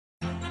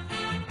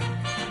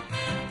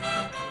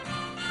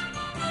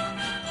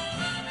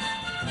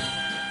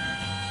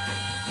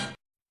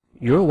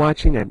You're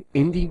watching an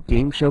indie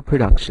game show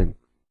production.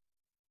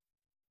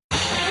 From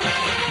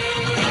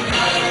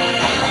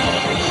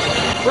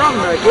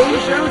the Game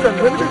Shows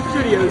Unlimited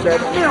Studios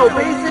at Mill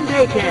Basin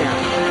Day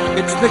Camp,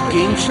 it's the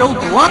Game Show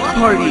Block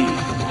Party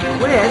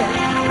with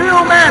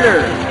Phil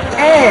Manners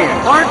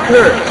and Art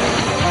Kurtz.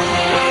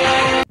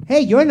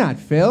 Hey, you're not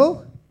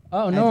Phil.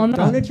 Oh, no, I'm not.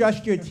 Don't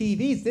adjust your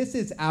TVs. This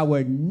is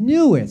our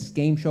newest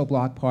Game Show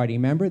Block Party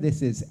member.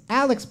 This is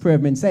Alex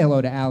Privman. Say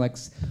hello to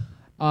Alex.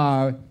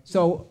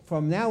 So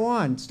from now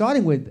on,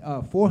 starting with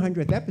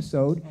 400th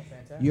episode,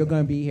 you're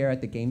going to be here at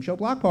the Game Show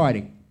Block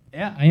Party.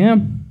 Yeah, I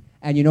am.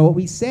 And you know what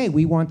we say?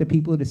 We want the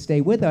people to stay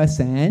with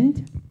us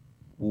and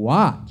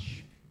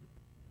watch.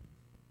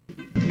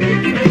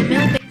 Game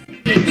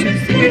Show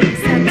Studio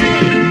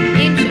Saturday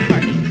Game Show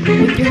Party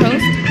with your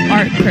host,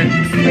 Art Kurtz.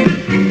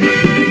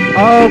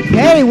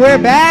 Okay, we're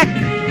back.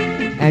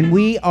 And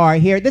we are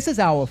here. This is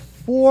our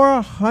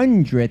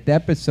 400th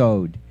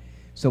episode.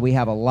 So we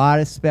have a lot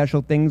of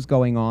special things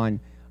going on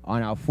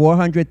our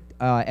 400th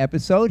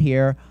episode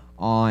here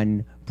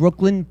on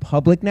Brooklyn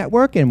Public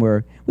Network. And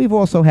we've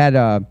also had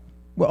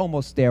we're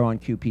almost there on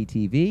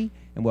QPTV,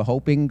 and we're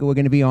hoping we're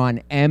going to be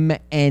on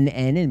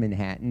MNN in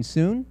Manhattan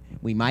soon.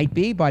 We might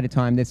be by the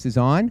time this is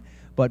on.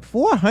 But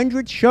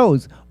 400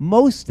 shows,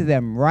 most of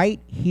them right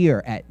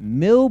here at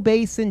Mill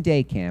Basin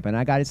Day Camp. And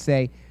I got to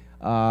say,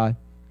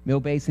 Mill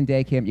Basin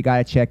Day Camp, you got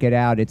to check it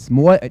out. It's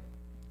more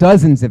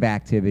dozens of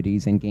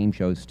activities and game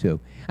shows, too.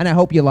 And I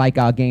hope you like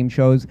our game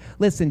shows.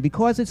 Listen,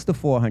 because it's the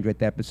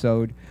 400th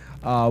episode,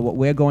 what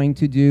we're going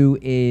to do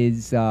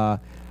is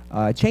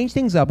change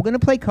things up. We're going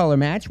to play color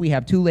match. We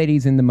have two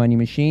ladies in the money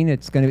machine.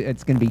 It's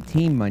gonna be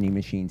team money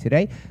machine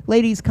today.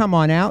 Ladies, come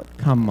on out.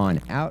 Come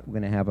on out. We're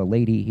going to have a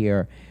lady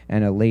here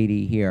and a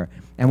lady here.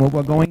 And what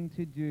we're going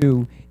to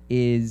do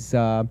is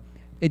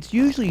it's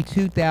usually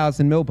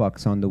 2,000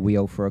 millbucks on the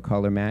wheel for a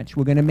color match.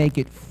 We're going to make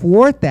it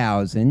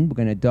 4,000. We're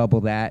going to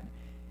double that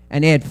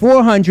and add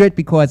 400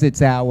 because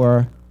it's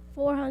our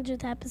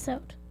 400th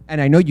episode. And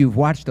I know you've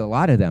watched a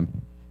lot of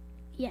them.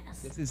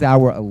 Yes. This is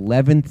our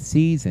 11th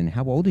season.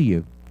 How old are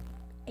you?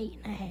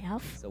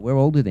 8.5. So we're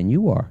older than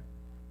you are.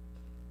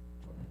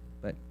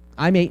 But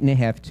I'm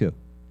 8.5 too.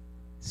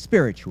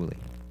 Spiritually.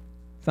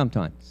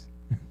 Sometimes.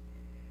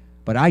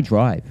 But I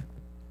drive.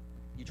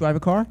 You drive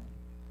a car?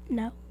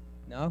 No.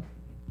 No?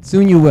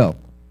 Soon you will.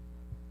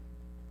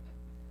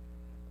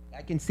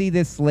 I can see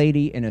this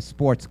lady in a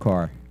sports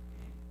car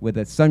with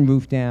a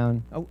sunroof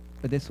down. Oh,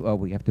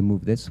 we have to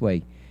move this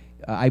way.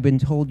 I've been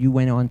told you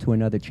went on to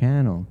another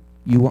channel.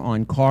 You were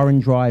on Car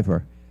and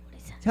Driver.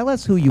 Tell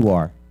us who you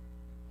are.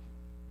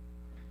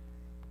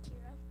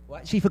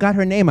 What? She forgot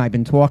her name. I've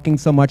been talking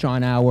so much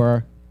on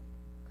our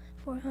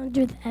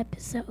 400th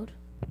episode.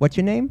 What's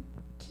your name?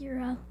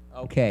 Kira.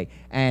 Okay.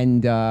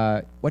 And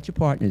what's your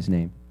partner's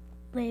name?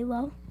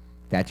 Laylo.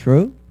 That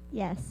true?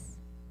 Yes.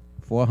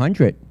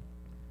 400.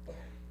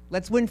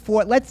 Let's win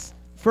let's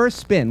first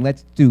spin.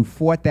 Let's do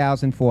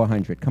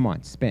 4,400. Come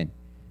on, spin.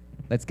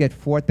 Let's get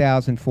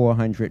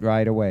 4,400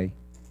 right away.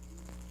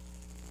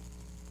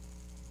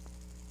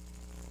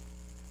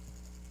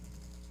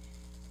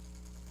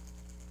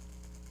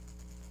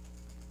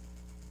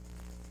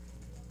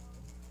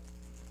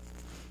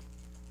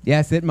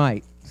 Yes, it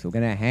might. So we're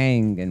going to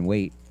hang and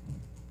wait.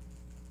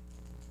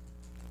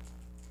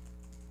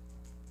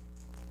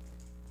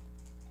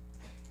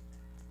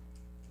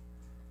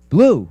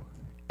 Blue.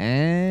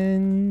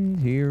 And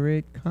here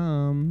it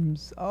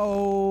comes.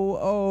 Oh.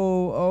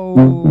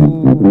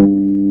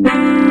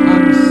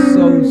 I'm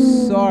so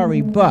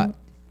sorry, but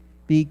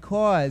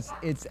because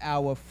it's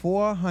our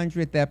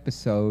 400th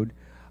episode,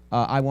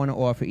 I want to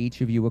offer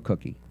each of you a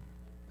cookie.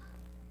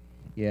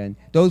 Yeah, and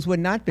those were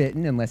not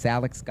bitten unless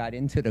Alex got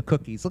into the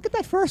cookies. Look at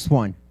that first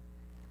one.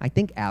 I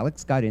think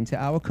Alex got into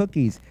our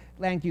cookies.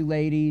 Thank you,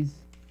 ladies.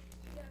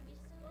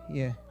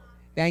 Yeah.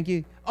 Thank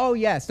you. Oh,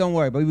 yes, don't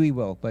worry, but we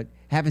will. But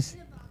have a...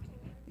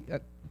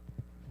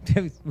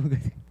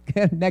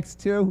 next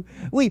two.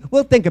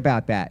 We'll think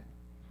about that.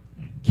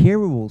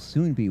 Kira will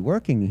soon be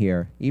working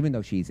here, even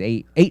though she's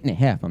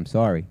 8.5, I'm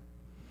sorry.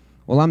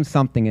 Well, I'm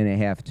something and a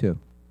half, too.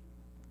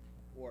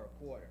 Or a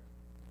quarter.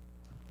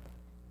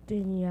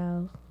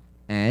 Danielle.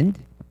 And?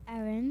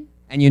 Aaron.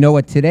 And you know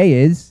what today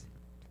is?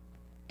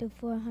 The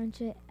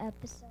 400th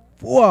episode.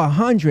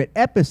 400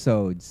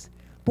 episodes.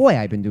 Boy,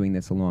 I've been doing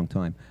this a long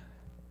time.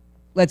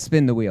 Let's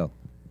spin the wheel.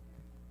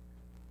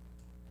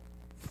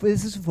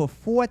 This is for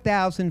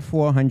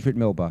 4,400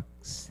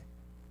 millbucks.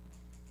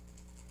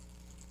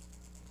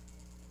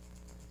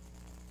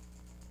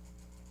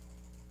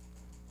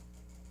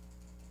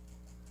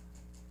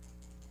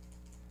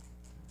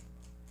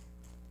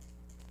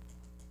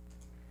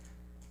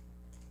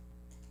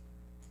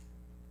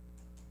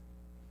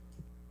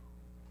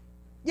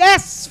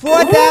 Yes,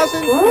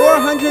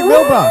 4,400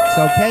 millbucks.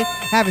 Okay,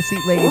 have a seat,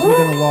 ladies. We're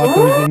going to log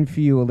those in for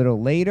you a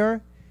little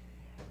later.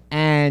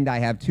 And I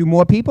have two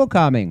more people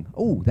coming.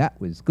 Oh, that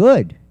was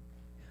good.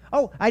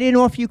 Oh, I didn't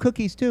offer you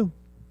cookies, too.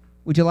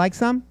 Would you like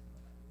some,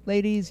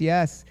 ladies?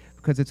 Yes,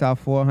 because it's our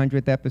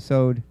 400th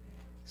episode.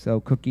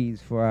 So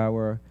cookies for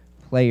our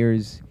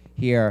players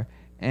here.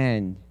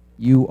 And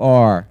you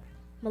are.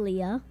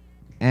 Malia.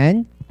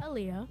 And?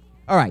 Aaliyah.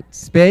 All right,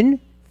 spin.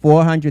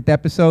 400th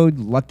episode,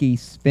 lucky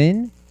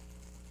spin.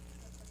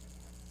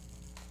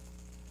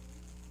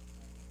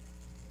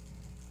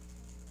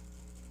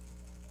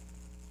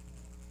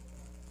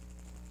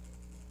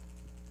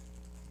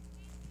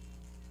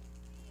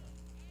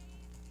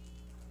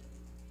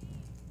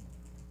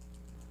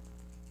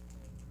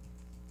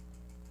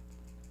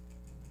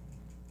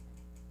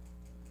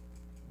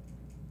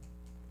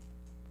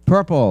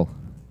 Purple.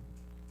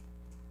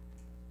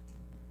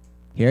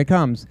 Here it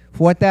comes.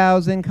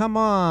 4,000, come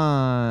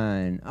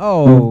on.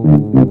 Oh.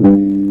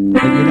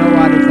 But you know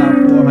what? It's our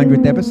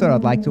 400th episode.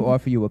 I'd like to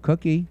offer you a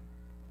cookie.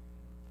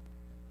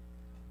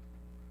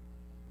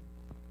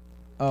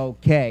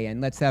 Okay, and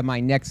let's have my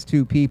next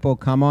two people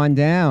come on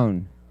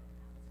down.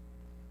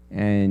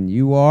 And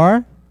you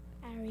are?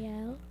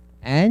 Ariel.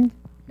 And?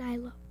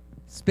 Nyla.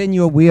 Spin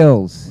your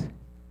wheels.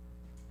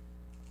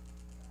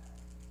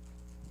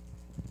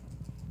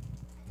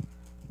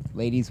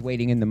 Ladies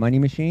waiting in the money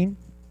machine.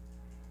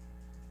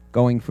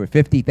 Going for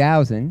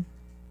 50,000.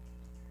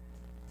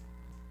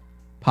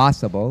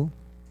 Possible.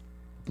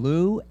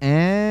 Blue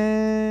and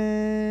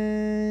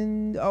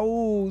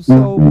oh,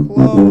 so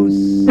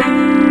close.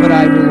 But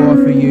I will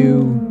offer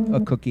you a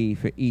cookie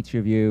for each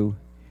of you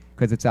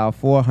because it's our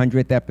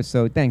 400th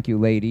episode. Thank you,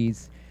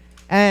 ladies.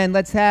 And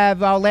let's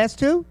have our last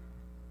two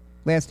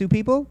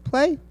people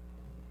play.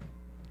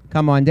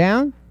 Come on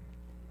down.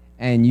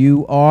 And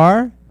you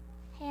are?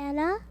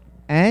 Hannah.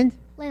 And?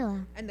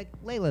 Layla. And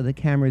Layla, the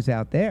camera's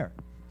out there.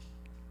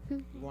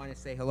 You want to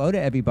say hello to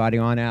everybody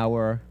on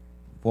our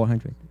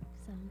 400?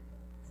 So.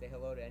 Say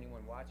hello to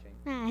anyone watching.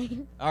 Hi.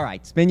 All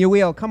right, spin your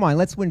wheel. Come on,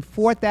 let's win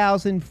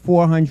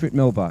 4,400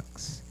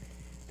 millbucks.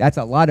 That's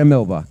a lot of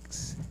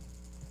millbucks.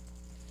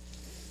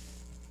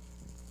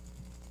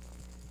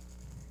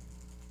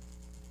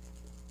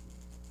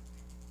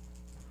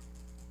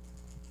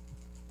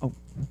 Oh,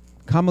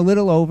 come a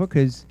little over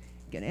because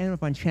you're going to end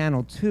up on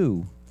channel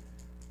 2.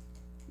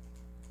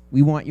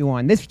 We want you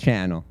on this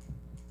channel.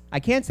 I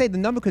can't say the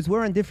number because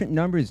we're on different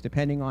numbers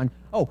depending on...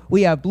 Oh,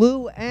 we have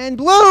blue and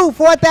blue!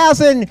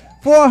 4,400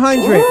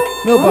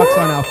 millbucks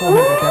on our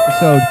 400th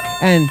episode.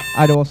 And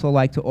I'd also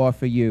like to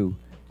offer you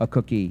a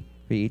cookie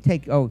for you.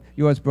 Take... Oh,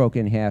 yours broke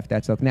in half.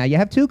 That's okay. Now, you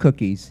have 2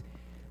 cookies.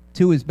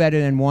 2 is better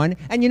than 1.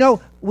 And, you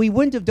know, we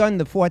wouldn't have done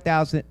the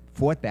 400th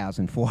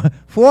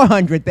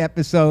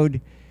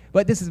episode,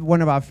 but this is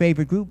one of our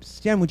favorite groups.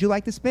 Jen, would you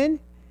like to spin?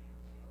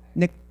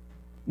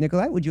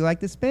 Nicolette, would you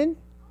like to spin?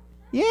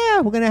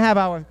 Yeah, we're going to have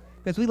our...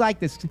 Because we like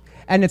this.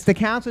 And it's the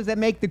counselors that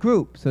make the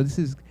group. So this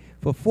is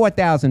for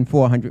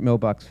 4,400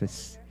 millbucks. For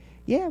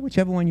yeah,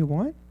 whichever one you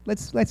want.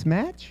 Let's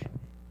match.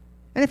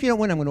 And if you don't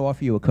win, I'm going to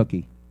offer you a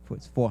cookie for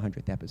its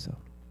 400th episode.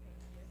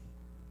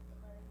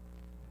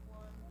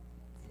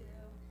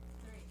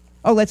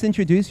 Oh, let's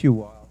introduce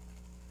you all.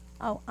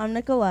 Oh, I'm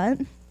Nicolette.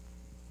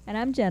 And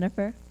I'm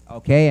Jennifer.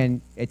 Okay,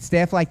 and it's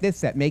staff like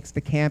this that makes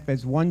the camp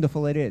as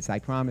wonderful it is, I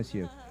promise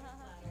you.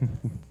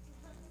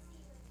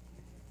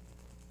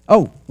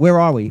 Oh, where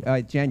are we?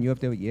 Jen, you have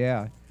to,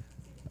 yeah.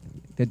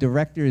 The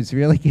director is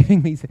really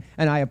giving me,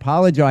 and I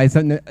apologize.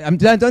 I've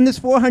done this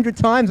 400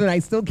 times and I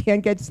still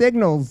can't get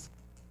signals.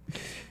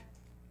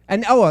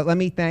 And let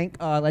me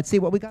thank, let's see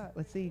what we got.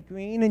 Let's see,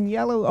 green and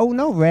yellow. Oh,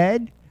 no,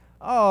 red.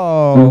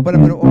 Oh, but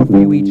I'm going to offer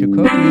you each a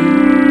cookie.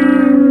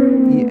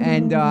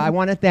 And I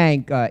want to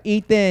thank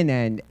Ethan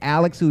and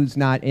Alex, who's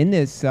not in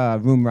this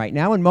room right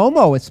now, and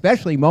Momo,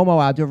 especially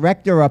Momo, our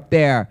director up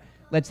there.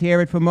 Let's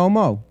hear it for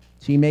Momo.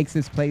 She makes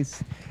this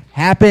place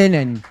happen,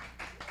 and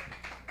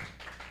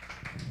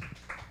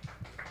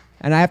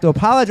I have to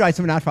apologize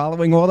for not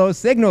following all those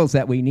signals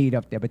that we need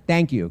up there, but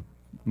thank you.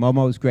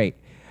 Momo's great.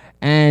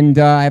 And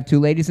I have 2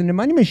 ladies in the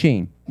money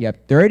machine. You have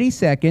 30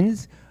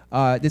 seconds.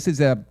 This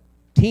is a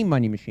team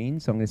money machine,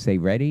 so I'm going to say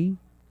ready,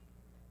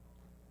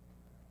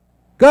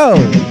 go.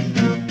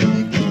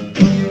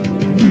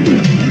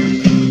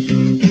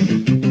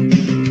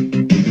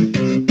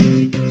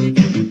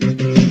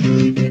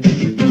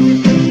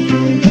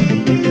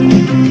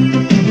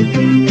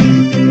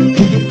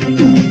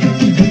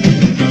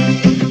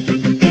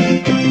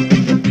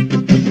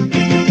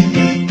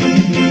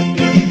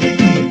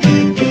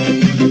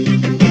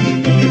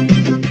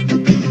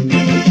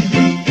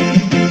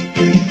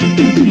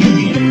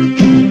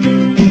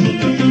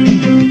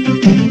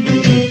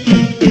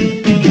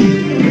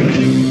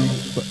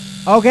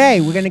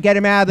 Okay, we're going to get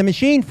him out of the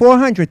machine.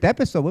 400th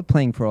episode. We're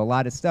playing for a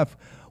lot of stuff.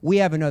 We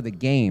have another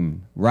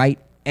game right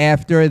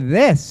after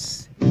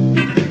this.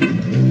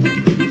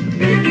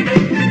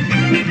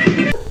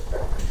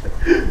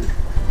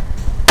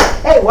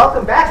 Hey,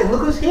 welcome back, and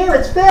look who's here.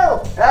 It's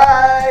Phil.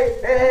 Hi.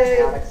 Hey.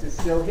 Alex is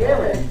still here,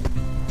 and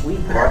we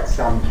brought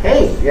some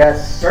cake.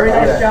 Yes. Very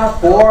nice job,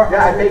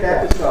 400th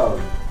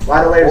episode. A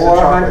lot of layers of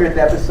chocolate. 400th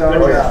episode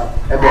Good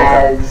job.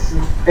 as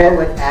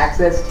Public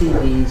Access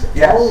TV's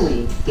Yes.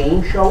 only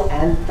game show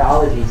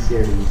anthology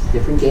series.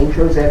 Different game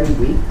shows every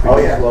week,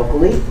 produced yeah.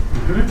 locally.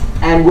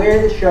 And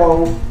we're the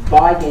show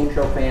by game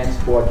show fans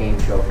for game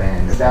show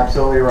fans. That's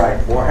absolutely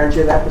right.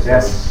 400 episodes.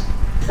 Yes.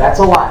 That's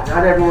a lot.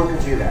 Not everyone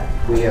can do that.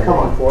 We have Come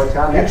on. 4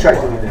 times. You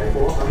tried doing that.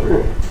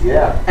 400.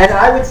 Yeah. And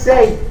I would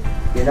say,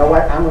 you know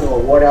what? I'm going to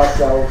award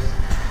ourselves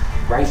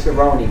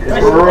Rice-A-Roni.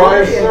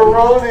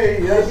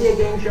 Rice-A-Roni, There'd be a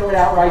game show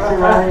without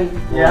Rice-A-Roni.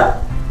 Yeah.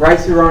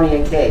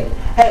 Rice-A-Roni and cake.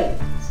 Hey,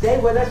 stay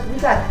with us. We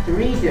got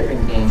 3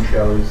 different game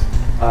shows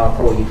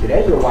for you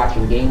today. You're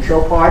watching Game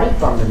Show Party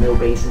from the Mill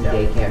Basin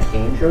Day Camp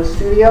Game Show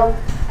Studio.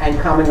 And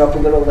coming up a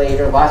little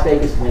later, Las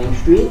Vegas Winning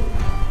Street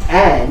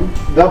and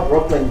the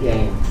Brooklyn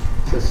Game.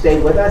 So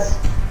stay with us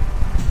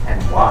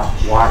and watch.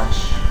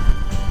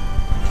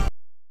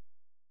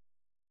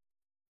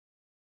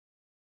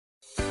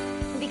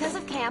 Because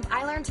of camp,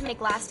 I learned to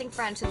make lasting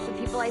friendships with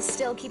people I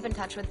still keep in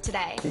touch with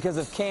today. Because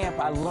of camp,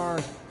 I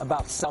learned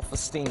about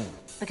self-esteem.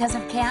 Because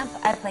of camp,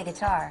 I play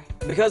guitar.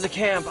 Because of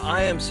camp,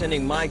 I am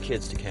sending my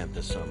kids to camp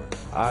this summer.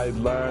 I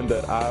learned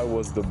that I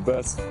was the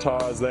best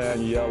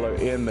Tarzan yeller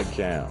in the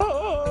camp.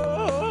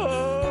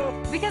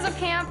 Because of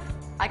camp,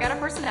 I got a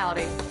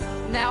personality.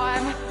 Now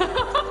I'm...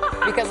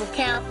 Because of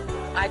camp,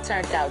 I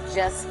turned out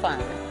just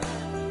fine.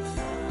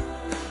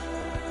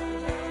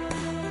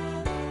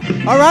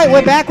 All right,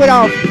 we're back with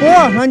our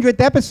 400th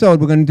episode.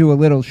 We're going to do a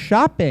little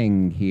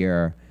shopping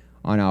here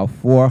on our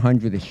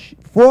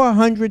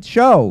 400th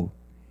show.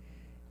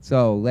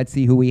 So let's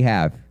see who we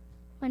have.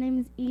 My name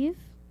is Eve.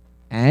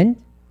 And?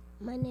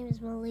 My name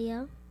is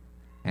Malia.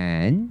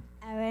 And?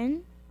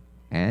 Erin.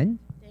 And?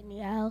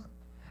 Danielle.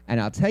 And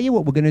I'll tell you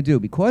what we're going to do.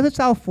 Because it's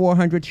our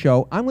 400th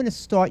show, I'm going to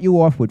start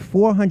you off with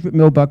 400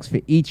 $1 for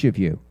each of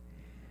you.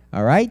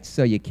 All right?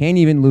 So you can't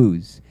even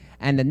lose.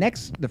 And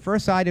the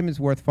first item is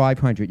worth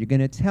 $500. You're going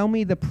to tell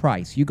me the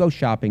price. You go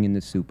shopping in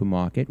the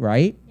supermarket,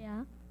 right?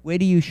 Yeah. Where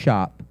do you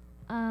shop?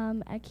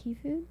 At Key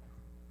Food.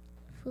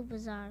 Food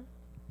Bazaar.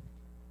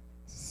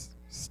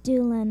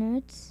 Stu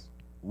Leonard's.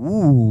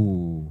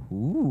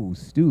 Ooh,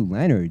 Stu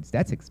Leonard's.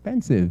 That's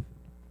expensive.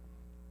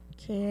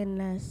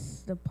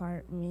 KNS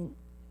department.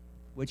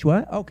 Which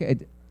one? Okay,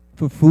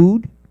 for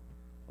food?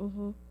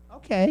 Mm-hmm.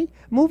 Okay,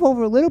 move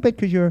over a little bit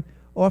because you're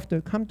off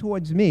to come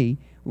towards me.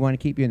 We want to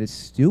keep you in the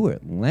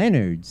Stuart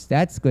Leonard's.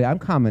 That's good. I'm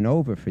coming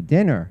over for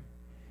dinner.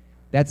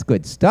 That's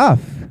good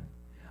stuff.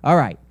 All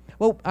right.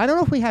 Well, I don't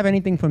know if we have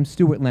anything from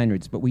Stuart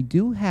Leonard's, but we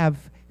do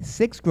have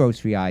 6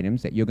 grocery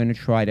items that you're going to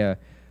try to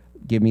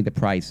give me the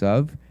price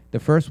of. The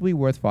first will be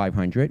worth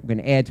 $500. We're going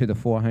to add to the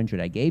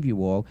 $400 I gave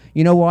you all.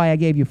 You know why I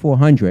gave you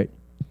 $400?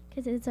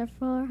 Because it's our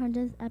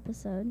 400th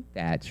episode.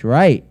 That's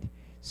right.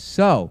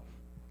 So,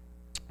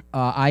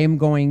 I am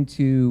going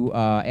to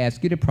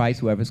ask you the price.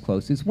 Whoever's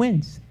closest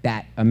wins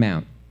that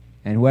amount.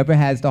 And whoever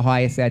has the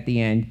highest at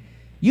the end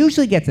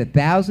usually gets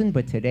 1,000,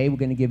 but today we're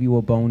going to give you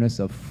a bonus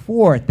of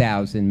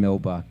 4,000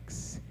 $1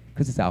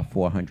 because it's our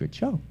 400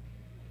 show.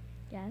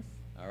 Yes.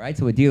 All right,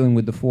 so we're dealing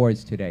with the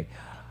 4s today.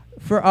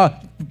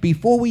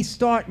 Before we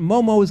start,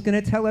 Momo is going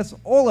to tell us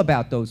all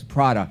about those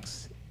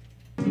products.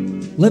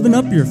 Liven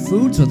up your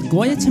foods with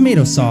Goya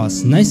tomato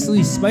sauce,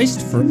 nicely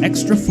spiced for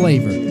extra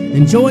flavor.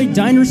 Enjoy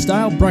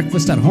diner-style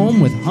breakfast at home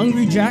with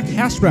Hungry Jack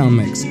hash brown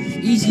mix.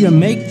 Easy to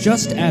make,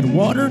 just add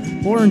water,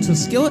 pour into a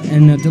skillet,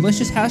 and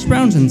delicious hash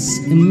browns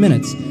in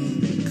minutes.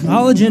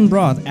 Collagen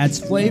broth adds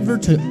flavor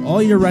to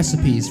all your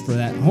recipes for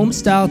that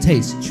home-style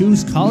taste.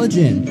 Choose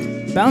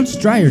Collagen. Bounce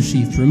dryer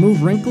sheath,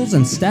 remove wrinkles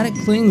and static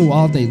cling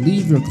while they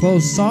leave your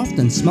clothes soft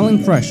and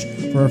smelling fresh.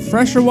 For a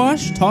fresher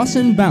wash, toss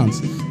and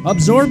bounce.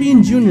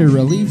 Absorbine Junior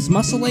relieves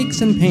muscle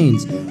aches and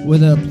pains.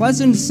 With a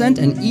pleasant scent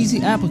and easy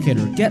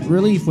applicator, get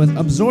relief with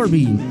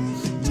Absorbine.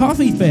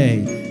 Toffee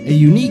Fay, a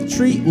unique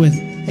treat with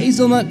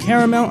hazelnut,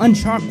 caramel, and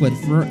chocolate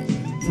for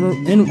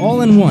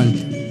all in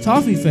one.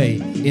 Toffee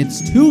Fay,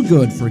 it's too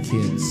good for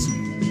kids.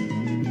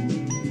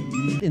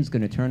 Ethan's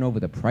going to turn over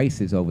the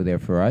prices over there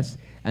for us.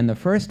 And the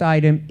first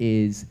item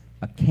is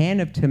a can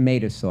of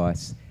tomato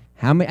sauce.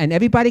 And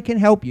everybody can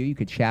help you. You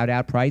could shout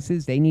out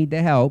prices. They need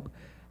the help.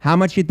 How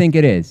much you think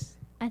it is?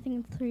 I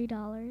think it's $3.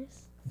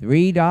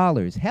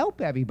 $3.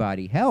 Help,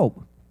 everybody.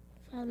 Help.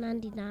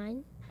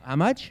 $5.99. How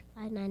much?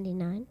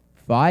 $5.99.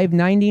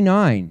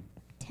 $5.99.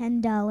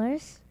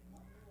 $10.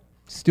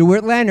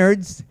 Stuart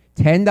Leonard's,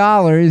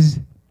 $10.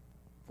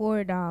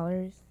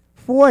 $4.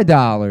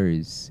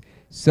 $4.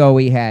 So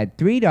we had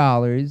 $3,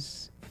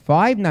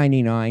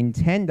 $5.99,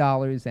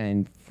 $10,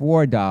 and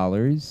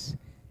 $4.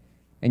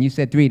 And you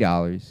said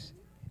 $3.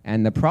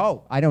 And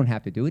I don't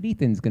have to do it.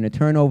 Ethan's going to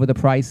turn over the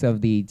price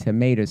of the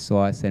tomato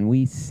sauce, and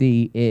we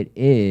see it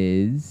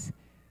is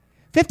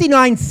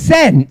 59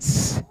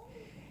 cents.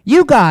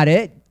 You got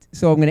it.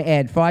 So I'm going to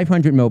add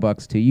 500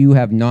 $1 to you. You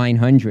have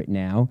 900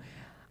 now.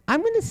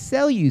 I'm going to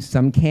sell you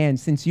some cans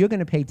since you're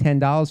going to pay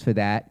 $10 for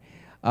that.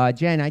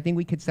 Jen, I think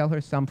we could sell her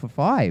some for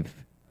 $5.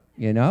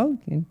 You know,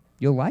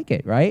 you'll like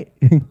it, right?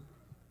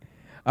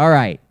 All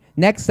right.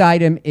 Next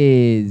item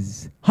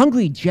is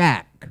Hungry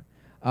Jack.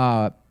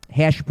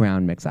 hash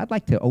brown mix. I'd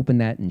like to open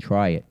that and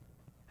try it.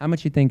 How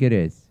much you think it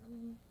is?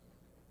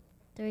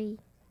 $3.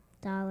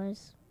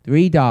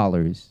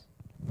 $3.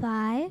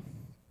 5.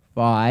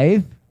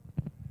 5.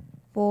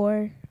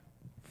 4.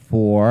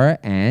 4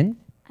 and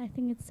I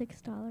think it's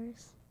 $6.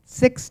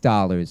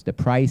 $6. The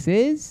price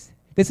is,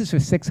 this is for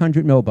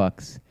 600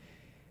 mil-bucks.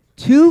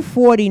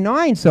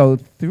 $2.49, so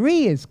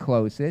 3 is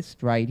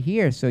closest right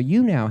here. So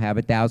you now have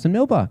 1,000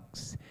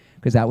 mil-bucks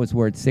because that was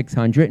worth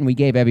 600, and we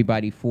gave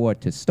everybody 4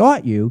 to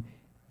start you.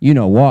 You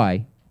know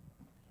why.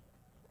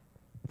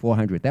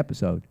 400th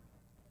episode.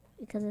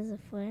 Because it's a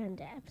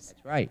 400 episode.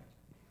 That's right.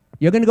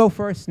 You're going to go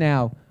first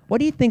now. What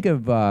do you think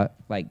of,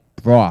 like,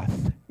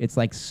 broth? It's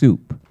like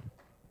soup.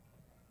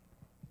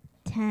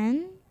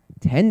 10.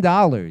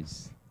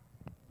 $10.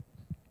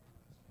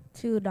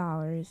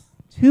 $2.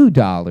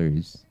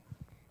 $2.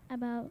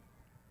 About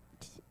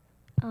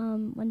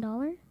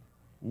 $1.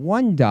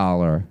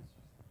 $1.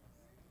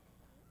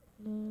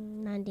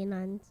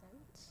 99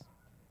 cents.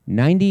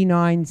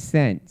 99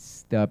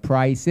 cents. The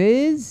price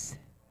is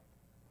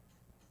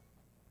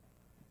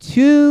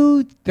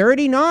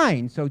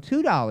 $2.39. So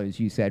 $2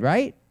 you said,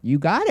 right? You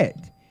got it.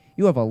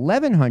 You have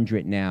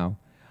 1,100 now.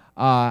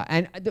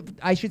 And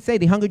I should say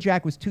the Hungry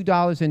Jack was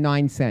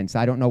 $2.09.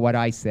 I don't know what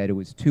I said. It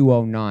was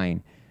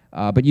 $2.09.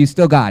 But you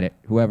still got it.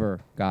 Whoever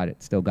got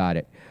it still got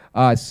it.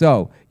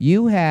 So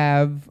you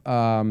have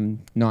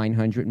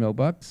 900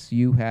 mil-bucks.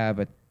 You have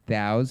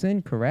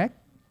 1,000, correct?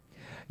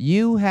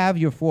 You have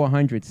your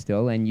 400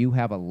 still, and you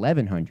have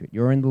 1,100.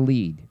 You're in the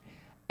lead.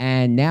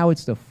 And now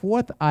it's the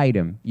fourth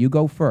item. You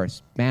go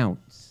first.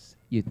 Bounce.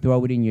 You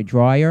throw it in your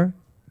dryer.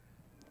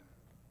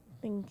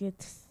 I think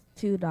it's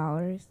 $2.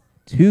 $2.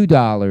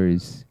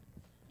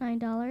 $9.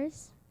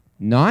 $9.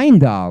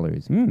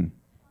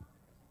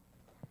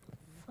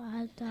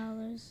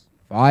 $5.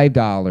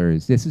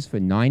 $5. This is for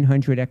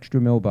 900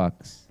 extra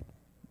mil-bucks.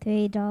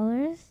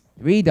 $3.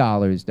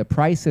 $3. The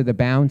price of the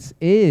bounce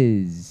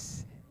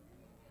is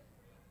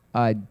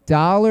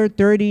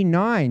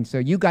 $1.39. So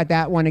you got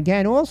that one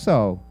again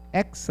also.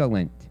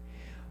 Excellent.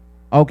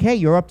 Okay,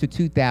 you're up to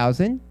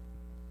 2,000.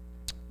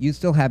 You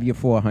still have your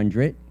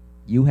 400.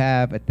 You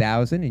have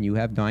 1,000 and you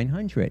have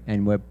 900.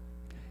 And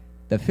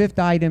the fifth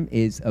item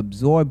is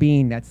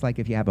absorbing. That's like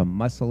if you have a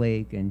muscle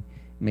ache and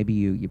maybe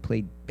you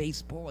played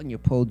baseball and you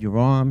pulled your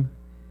arm,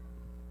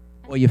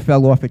 or you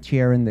fell off a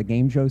chair in the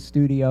game show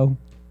studio.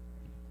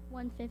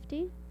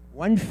 $1.50.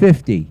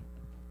 $1.50.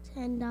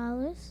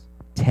 $10.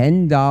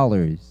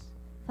 $10.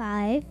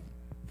 5.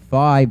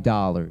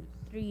 $5.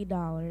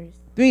 $3.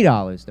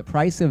 $3. The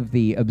price of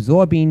the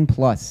Absorbing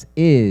Plus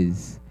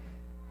is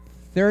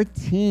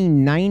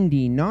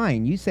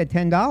 $13.99. You said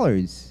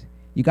 $10.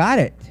 You got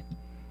it.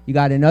 You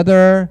got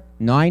another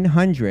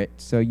 900.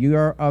 So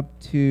you're up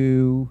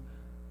to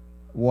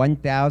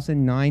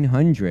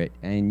 1,900,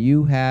 and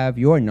you have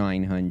your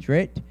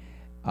 900,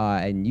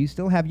 and you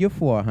still have your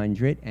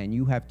 400, and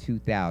you have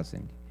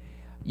 2,000.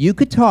 You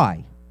could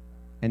tie,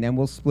 and then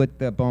we'll split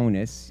the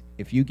bonus.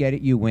 If you get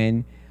it, you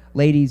win.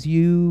 Ladies,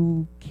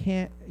 you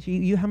can't.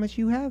 How much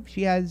you have?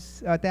 She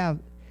has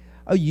 1,000.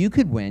 Oh, you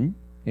could win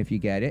if you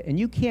get it, and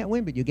you can't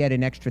win, but you get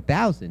an extra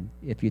 1,000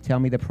 if you tell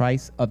me the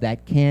price of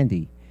that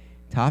candy,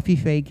 Toffee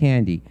Fay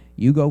candy.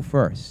 You go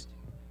first.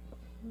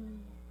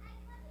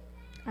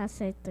 I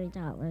say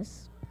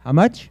 $3. How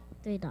much?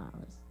 $3.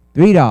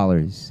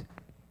 $3.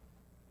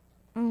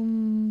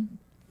 $5.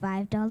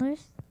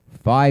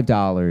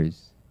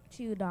 $5.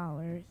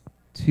 $2.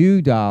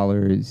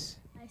 $2.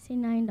 I say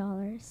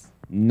 $9.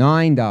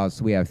 $9.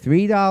 So we have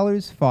 $3,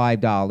 $5,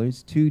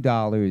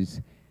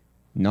 $2,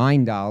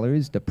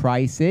 $9. The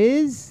price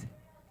is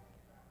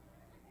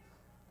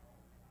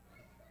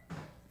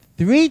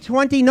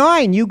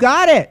 $3.29. You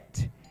got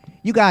it.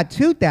 You got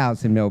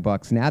 2,000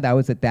 mil-bucks now. That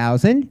was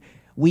 1,000.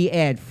 We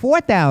add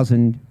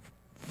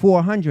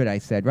 4,400, I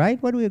said, right?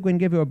 What are we going to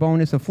give you a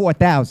bonus of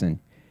 4,000?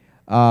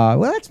 Well,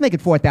 let's make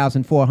it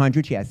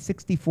 4,400. She has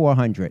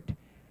 6,400.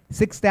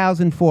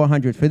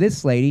 6,400 for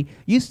this lady.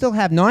 You still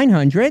have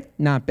 900.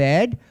 Not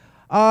bad.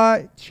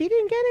 She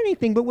didn't get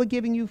anything, but we're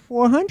giving you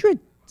 400.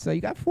 So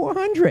you got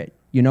 400.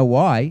 You know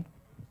why?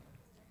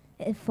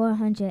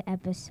 400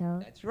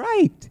 episode. That's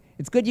right.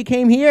 It's good you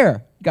came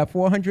here. You got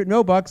 400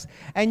 mil-bucks,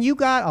 and you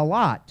got a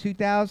lot.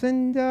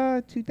 2,000,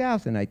 I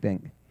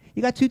think.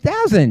 You got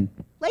 2,000.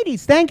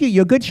 Ladies, thank you.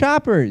 You're good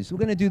shoppers. We're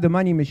going to do the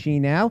money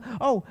machine now.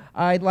 Oh,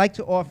 I'd like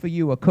to offer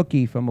you a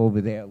cookie from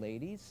over there,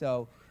 ladies.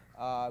 So,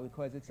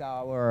 because it's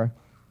our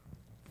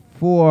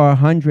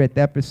 400th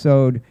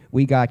episode,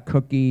 we got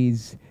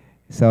cookies.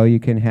 So you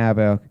can have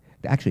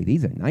actually,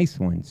 these are nice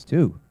ones,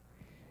 too.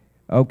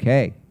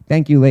 Okay.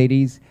 Thank you,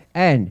 ladies.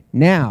 And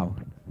now,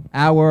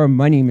 our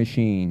money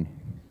machine.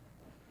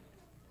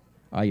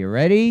 Are you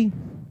ready?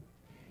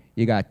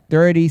 You got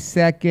 30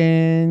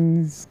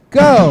 seconds.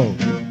 Go!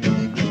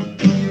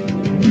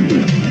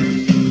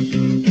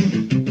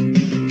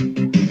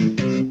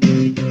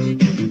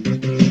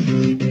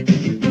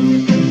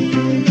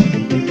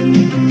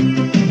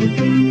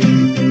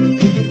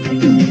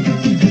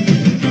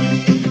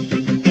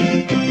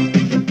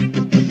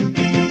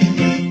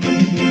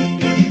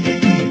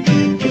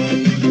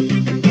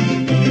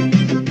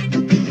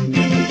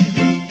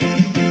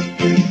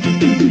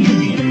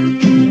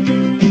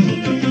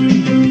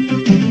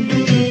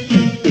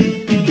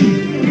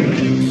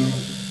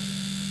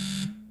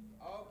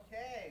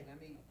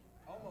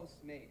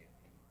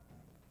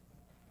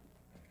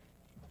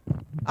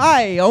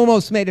 I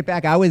almost made it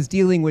back. I was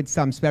dealing with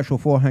some special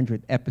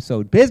 400th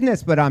episode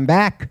business, but I'm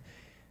back.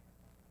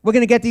 We're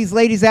going to get these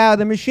ladies out of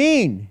the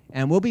machine,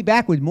 and we'll be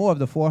back with more of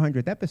the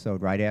 400th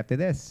episode right after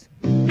this.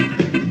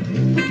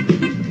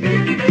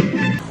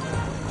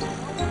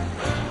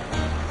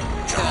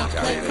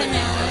 Chocolate,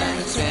 vanilla,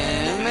 and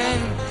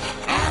cinnamon,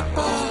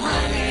 apple,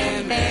 honey,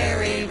 and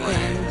berry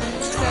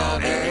blend,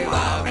 strawberry,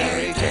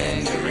 wildberry,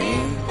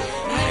 tangerine,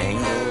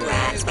 mango,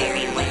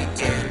 raspberry,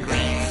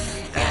 wintergreen.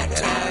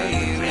 That's how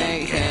you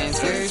make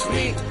cancer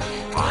sweet.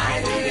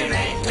 Why do they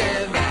make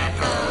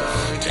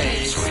tobacco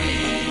taste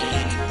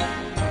sweet?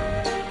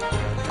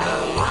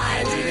 Oh,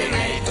 why do they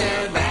make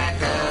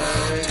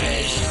tobacco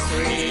taste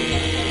sweet?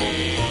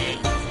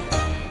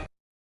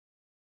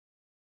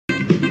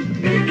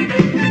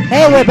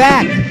 Hey, we're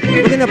back.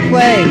 We're going to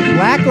play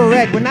Black or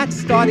Red. We're not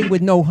starting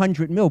with no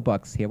 100 mil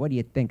bucks here. What do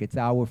you think? It's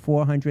our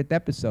 400th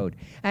episode.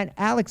 And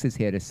Alex is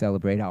here to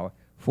celebrate our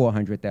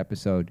 400th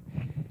episode.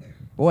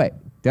 Boy,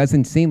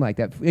 doesn't seem like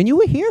that. And you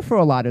were here for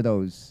a lot of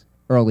those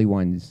early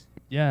ones.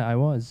 Yeah, I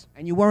was.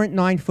 And you weren't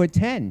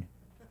 9'10".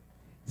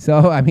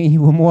 So, I mean,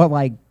 you were more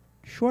like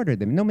shorter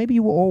than me. No, maybe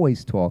you were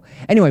always tall.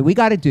 Anyway, we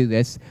got to do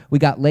this. We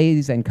got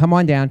ladies, and come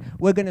on down.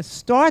 We're going to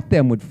start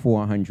them with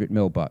 400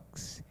 mil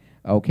bucks.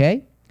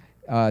 Okay?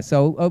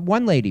 So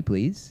one lady,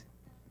 please.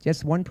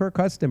 Just one per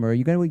customer.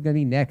 You're going to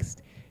be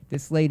next.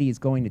 This lady is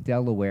going to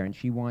Delaware, and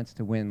she wants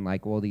to win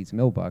like all these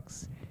mil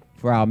bucks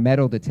for our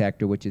metal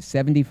detector, which is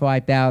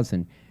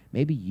 $75,000.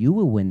 Maybe you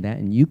will win that,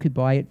 and you could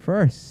buy it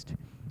first.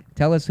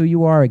 Tell us who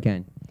you are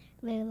again.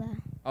 Layla.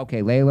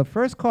 Okay, Layla.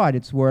 First card,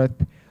 it's worth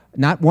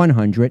not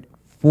 100,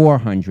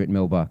 400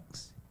 mil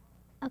bucks.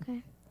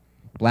 Okay.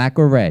 Black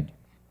or red?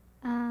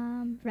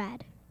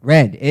 Red.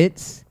 Red.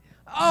 It's.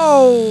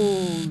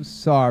 Oh,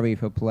 sorry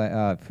for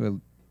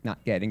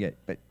not getting it,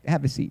 but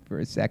have a seat for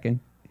a second.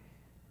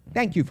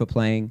 Thank you for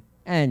playing.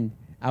 And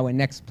our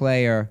next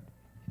player,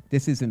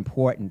 this is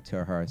important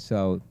to her.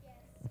 So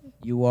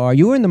you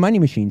were in the money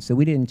machine, so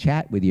we didn't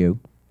chat with you.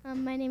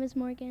 My name is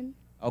Morgan.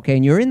 Okay,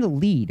 and you're in the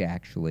lead,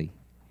 actually.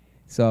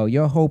 So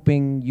you're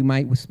hoping you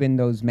might spin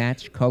those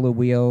match color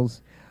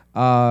wheels.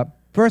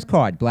 First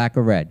card, black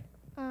or red?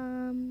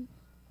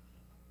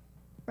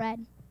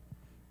 Red.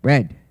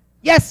 Red.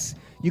 Yes!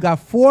 You got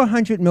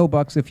 400 mil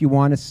bucks if you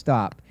want to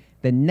stop.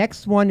 The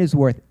next one is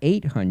worth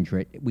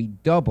 800. We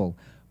double,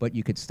 but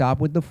you could stop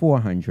with the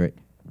 400.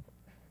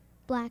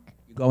 Black.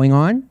 You going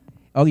on?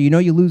 Oh, you know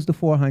you lose the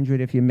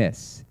 400 if you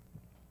miss.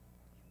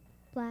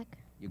 Black.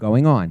 You're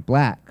going on.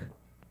 Black.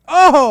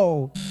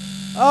 Oh!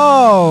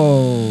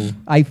 Oh!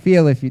 I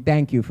feel if you...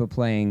 Thank you for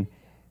playing.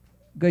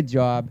 Good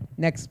job.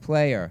 Next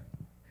player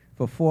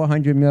for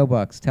 400 mil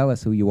bucks. Tell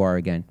us who you are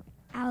again.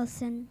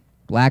 Allison.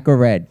 Black or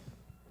red?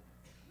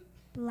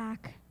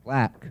 Black.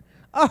 Black.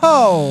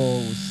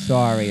 Oh,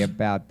 sorry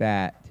about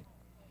that.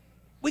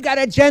 We got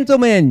a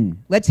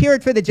gentleman. Let's hear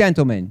it for the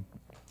gentleman.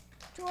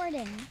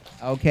 Jordan.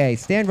 Okay,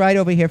 stand right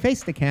over here.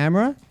 Face the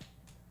camera.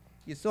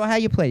 You saw how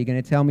you play. You're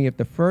going to tell me if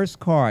the first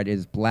card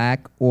is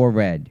black or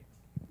red.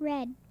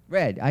 Red.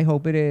 Red. I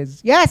hope it is.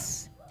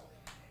 Yes!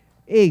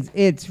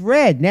 It's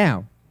red.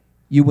 Now,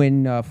 you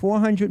win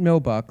 400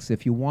 mil bucks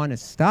if you want to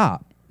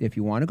stop. If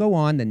you want to go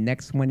on, the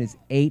next one is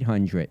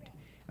 800.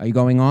 Are you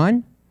going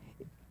on?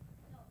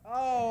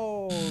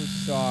 Oh,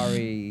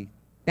 sorry.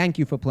 Thank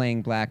you for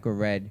playing black or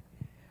red.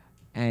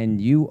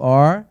 And you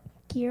are?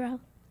 Kira.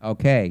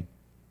 Okay.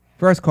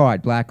 First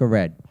card, black or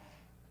red?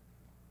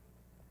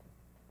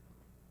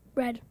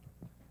 Red.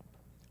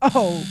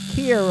 Oh,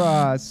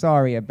 Kira.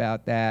 Sorry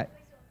about that.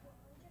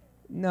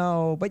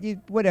 No, but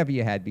whatever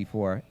you had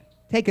before.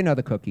 Take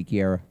another cookie,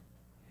 Kira.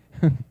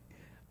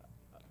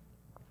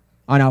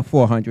 On our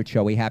 400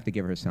 show, we have to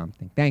give her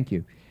something. Thank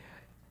you.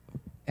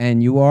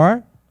 And you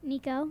are?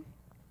 Nico.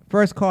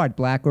 First card,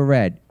 black or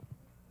red?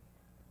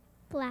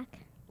 Black.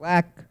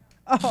 Black.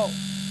 Oh,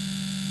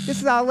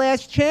 this is our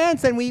last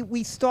chance, and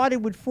we started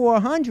with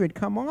 400.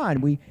 Come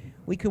on, we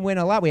can win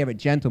a lot. We have a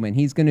gentleman.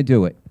 He's going to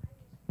do it.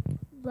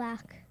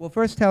 Black. Well,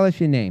 first tell us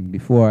your name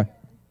before.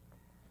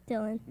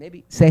 Dylan.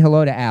 Maybe say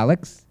hello to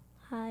Alex.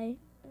 Hi.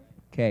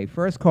 Okay,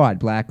 first card,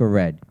 black or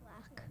red?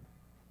 Black.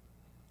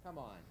 Come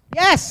on.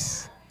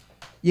 Yes!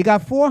 You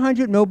got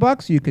 400 mil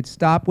bucks. You could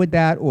stop with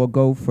that or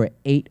go for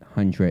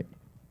 800.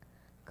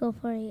 Go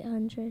for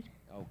 800.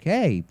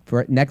 Okay,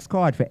 for next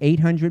card for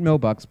 800 mil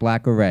bucks,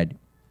 black or red?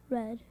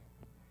 Red.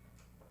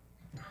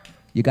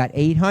 You got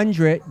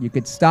 800. You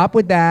could stop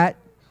with that,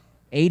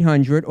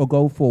 800, or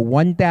go for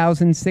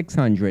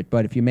 1,600.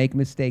 But if you make a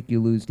mistake, you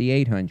lose the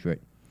 800.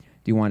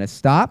 Do you want to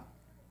stop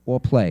or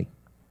play?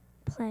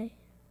 Play.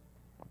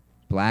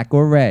 Black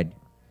or red?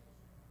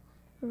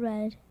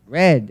 Red.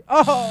 Red.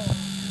 Oh!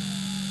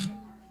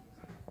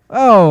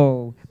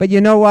 Oh, but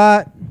you know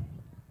what?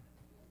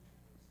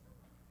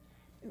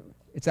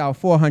 It's our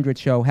 400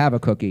 show. Have a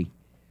cookie.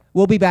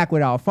 We'll be back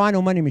with our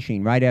final money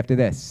machine right after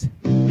this.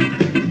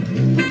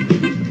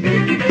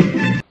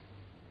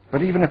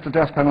 But even if the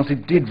death penalty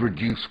did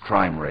reduce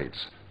crime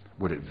rates,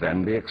 would it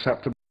then be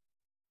acceptable?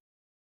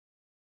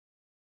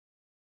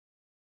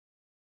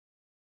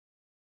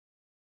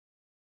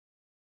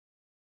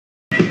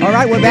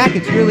 right, we're back.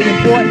 It's really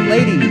important,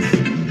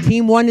 ladies.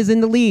 Team 1 is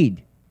in the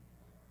lead.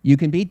 You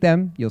can beat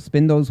them. You'll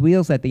spin those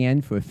wheels at the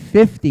end for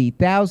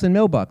 50,000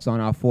 $1,000,000 on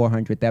our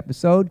 400th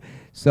episode.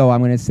 So I'm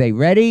going to say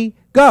ready,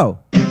 go.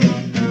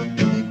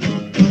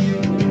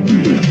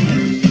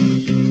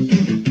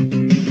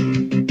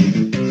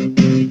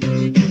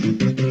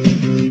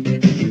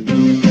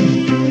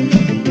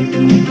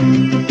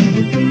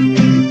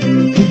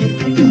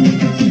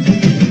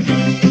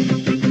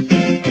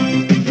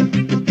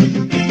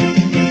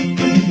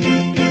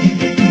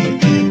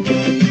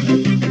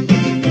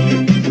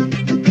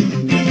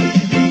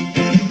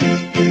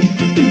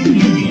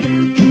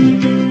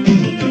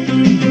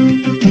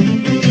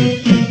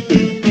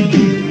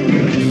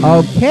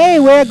 Okay,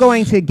 we're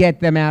going to get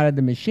them out of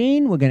the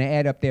machine. We're going to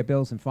add up their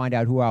bills and find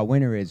out who our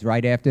winner is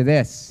right after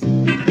this.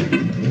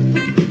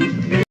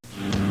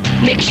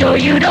 Make sure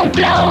you don't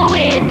blow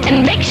it,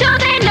 and make sure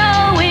they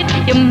know it.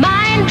 You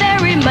mind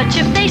very much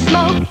if they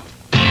smoke.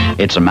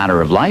 It's a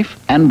matter of life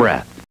and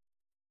breath.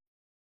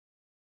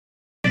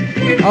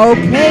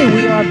 Okay,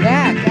 we are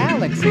back.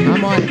 Alex,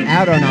 come on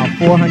out on our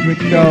 400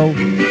 show.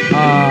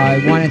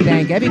 I want to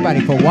thank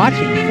everybody for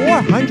watching.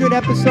 400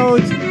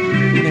 episodes.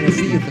 We're going to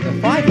see you for the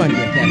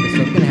 500th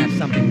episode. We're going to have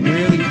something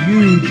really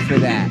huge for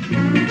that.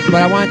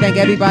 But I want to thank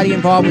everybody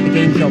involved with the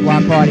Game Show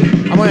Block Party.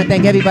 I want to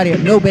thank everybody at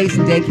No Base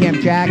and Day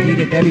Camp Jack,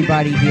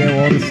 everybody here,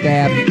 all the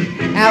staff.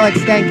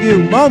 Alex, thank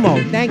you.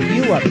 Momo, thank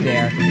you up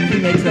there. She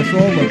makes us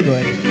all look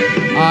good.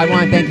 I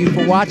want to thank you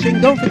for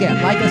watching. Don't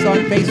forget, like us on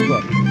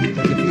Facebook.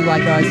 Because if you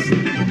like us,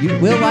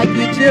 we'll like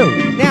you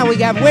too. Now we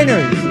have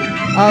winners.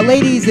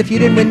 Ladies, if you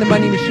didn't win the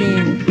money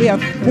machine, we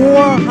have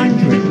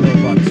 400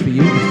 $1,000,000 for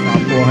you. This is our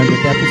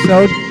 400th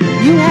episode.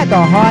 You had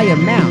the high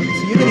amount,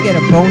 so you're going to get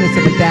a bonus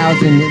of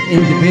 1,000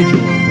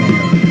 individual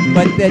winner.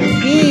 But the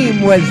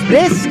team was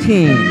this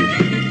team.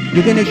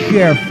 You're going to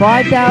share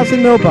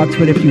 5,000 $1,000,000,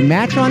 but if you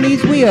match on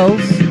these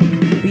wheels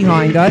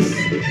behind us,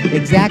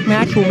 exact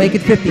match will make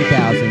it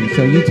 50,000.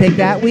 So you take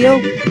that wheel,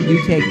 you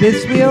take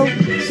this wheel,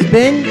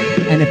 spin,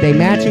 and if they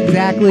match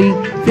exactly,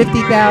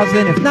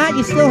 50,000. If not,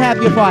 you still have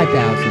your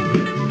 5,000.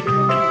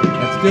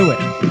 Let's do it.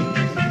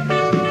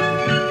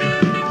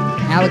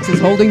 Alex is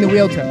holding the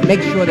wheel to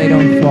make sure they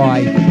don't fly.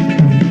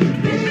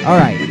 All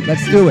right,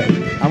 let's do it.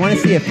 I want to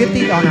see a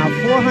 50 on our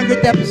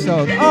 400th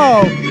episode.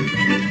 Oh,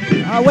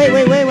 wait.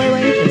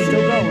 It's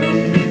still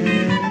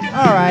going.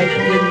 All right,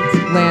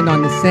 didn't land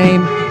on the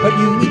same, but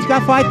you each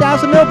got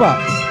 5,000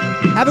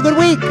 $1,000,000. Have a good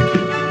week.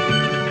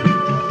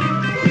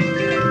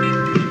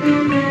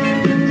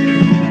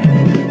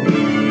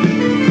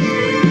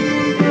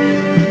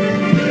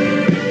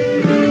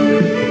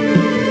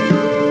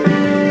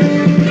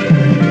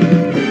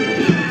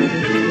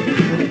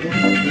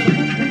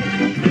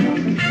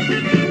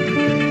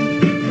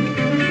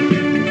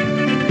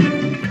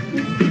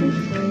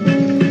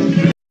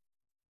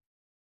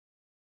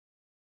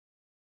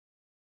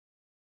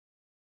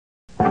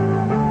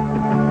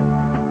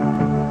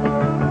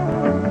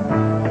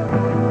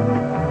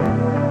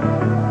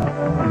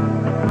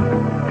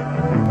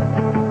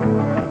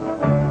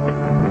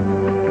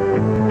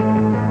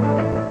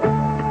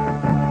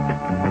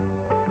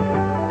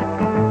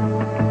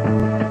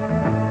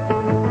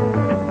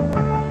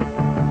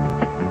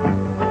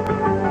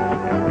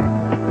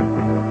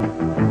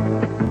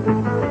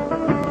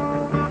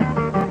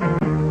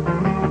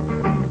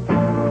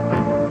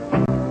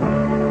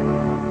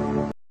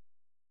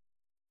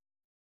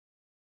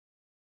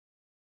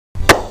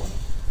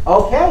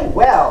 Okay,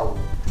 well,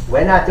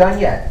 we're not done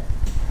yet.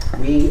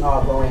 We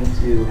are going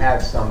to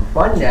have some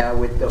fun now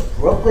with the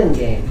Brooklyn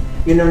game.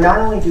 You know, not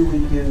only do we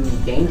do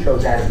game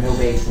shows out of Mill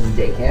Basin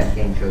Day Camp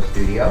Game Show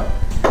Studio,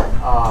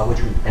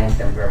 which we thank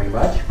them very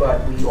much,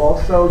 but we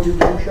also do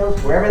game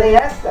shows wherever they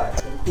ask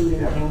us, including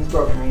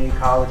Kingsborough Community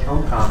College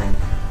Homecoming,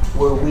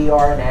 where we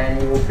are an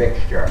annual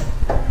fixture.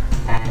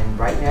 And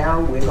right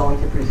now, we're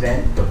going to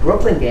present the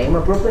Brooklyn game,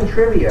 a Brooklyn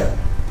trivia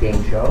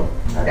game show.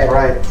 That's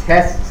right.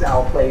 Tests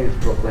our players'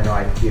 Brooklyn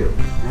IQ.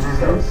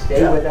 So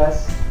stay with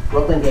us.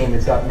 Brooklyn game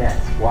is up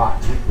next.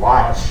 Watch.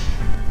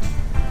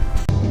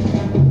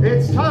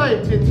 It's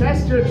time to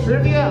test your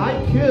trivia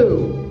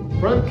IQ.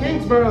 From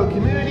Kingsborough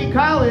Community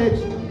College,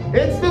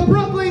 it's the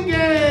Brooklyn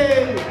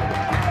game!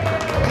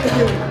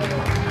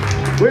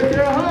 With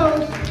your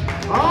host,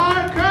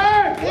 Art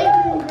Kurtz!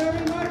 Thank you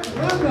very much.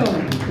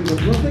 Welcome to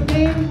the Brooklyn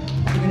game.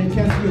 We're going to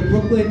test your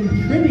Brooklyn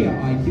trivia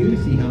IQ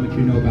to see how much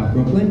you know about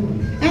Brooklyn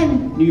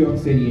and New York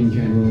City in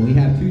general. We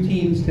have two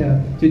teams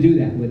to do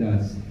that with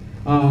us.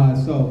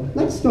 So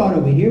let's start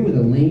over here with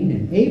Elaine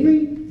and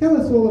Avery. Tell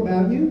us all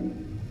about you.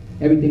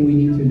 Everything we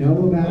need to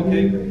know about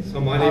you. Okay, so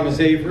my name is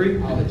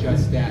Avery. I'll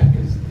adjust that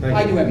because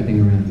I do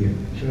everything around here.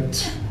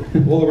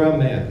 All around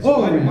man.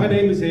 So my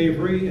name is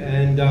Avery,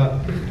 and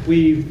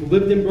we've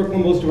lived in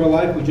Brooklyn most of our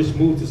life. We just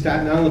moved to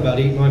Staten Island about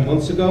 8-9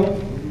 months ago.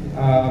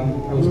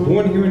 I was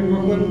born here in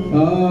Brooklyn.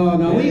 Oh,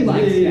 no, we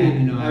like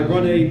Staten Island. I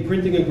run a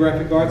printing and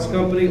graphic arts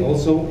company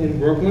also in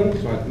Brooklyn,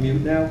 so I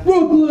commute now.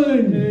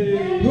 Brooklyn!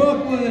 Hey.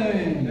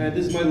 Brooklyn! And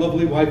this is my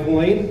lovely wife,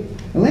 Elaine.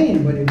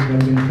 Elaine, what are we going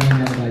to find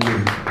out about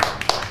you?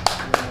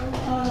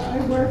 I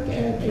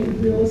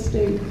real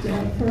estate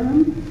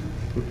firm,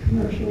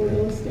 commercial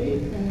real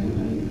estate,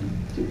 and I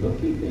do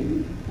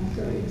bookkeeping. I'm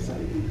very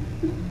excited.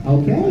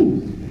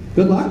 Okay,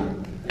 good luck.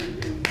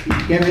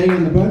 Get ready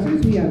on the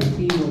buzzers. We have a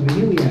team over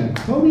here. We have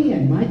Toby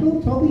and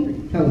Michael. Toby,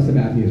 tell us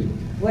about you.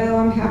 Well,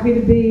 I'm happy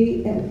to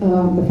be at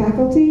the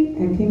faculty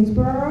at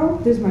Kingsborough.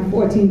 This is my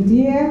 14th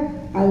year.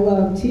 I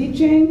love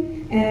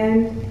teaching,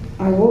 and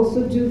I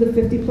also do the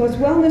 50-plus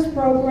wellness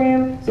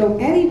program, so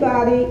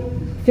anybody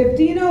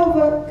 50 and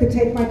over could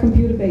take my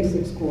computer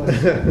basics course.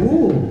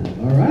 Ooh,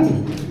 all right.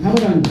 How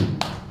about on you?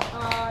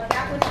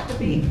 That would have to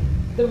be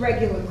the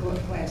regular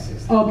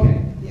classes.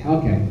 Okay, Yeah.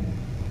 okay.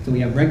 So we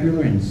have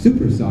regular and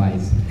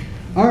supersized.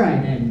 All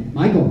right, and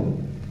Michael.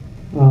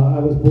 I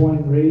was born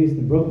and raised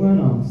in Brooklyn.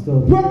 I'm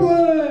still here.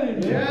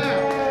 Brooklyn!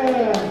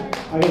 Yeah!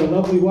 I got a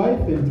lovely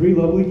wife and 3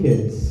 lovely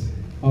kids.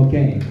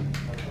 Okay.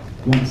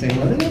 You want to say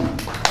hello to them?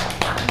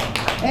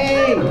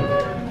 Hey!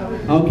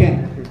 Okay,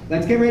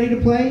 let's get ready to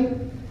play.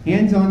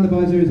 Hands on the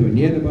buzzers or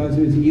near the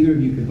buzzers. Either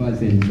of you could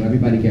buzz in, so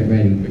everybody get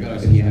ready.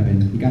 If you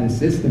haven't, you got a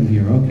system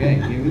here. Okay,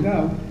 here we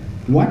go.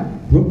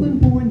 What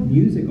Brooklyn-born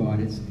music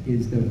artist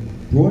is the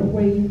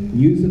Broadway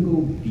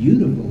musical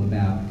Beautiful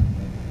about?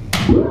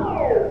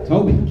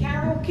 Toby.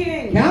 Carole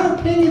King. Carole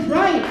King is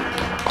right. I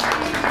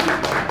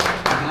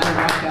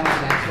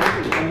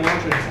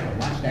gotta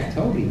watch that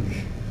Toby.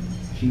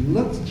 She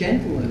looks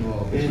gentle and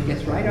all, but she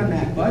gets right on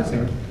that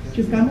buzzer.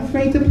 She's like, I'm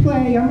afraid to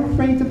play. I'm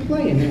afraid to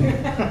play. And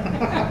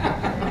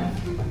then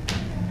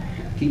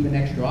keep an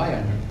extra eye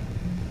on her.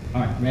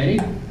 All right, ready?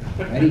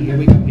 Ready? Here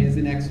we go. Here's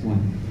the next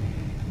one.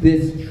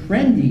 This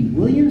trendy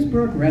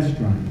Williamsburg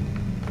restaurant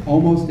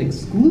almost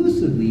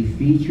exclusively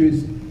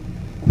features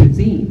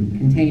cuisine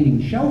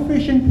containing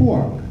shellfish and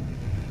pork.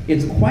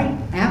 It's quite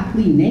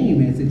aptly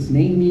named, as its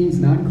name means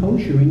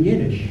non-kosher in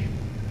Yiddish.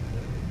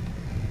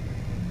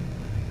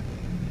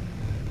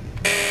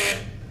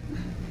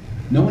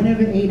 No one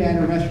ever ate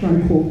at a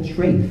restaurant called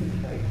Trafe.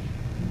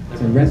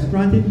 It's a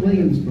restaurant in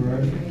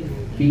Williamsburg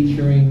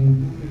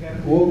featuring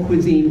all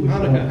cuisine.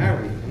 Hanukkah,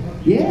 Harry.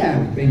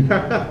 Yeah,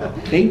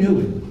 they knew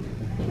it.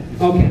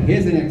 Okay,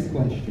 here's the next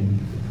question.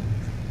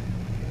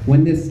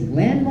 When this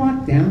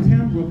landmark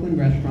downtown Brooklyn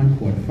restaurant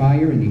caught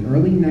fire in the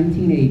early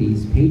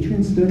 1980s,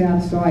 patrons stood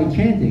outside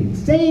chanting,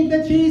 "Save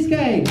the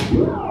cheesecake!"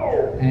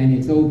 And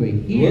it's over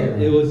here.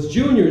 It was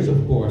Junior's,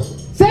 of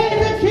course. Save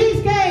the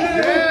cheesecake!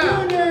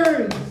 Yeah!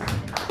 Juniors!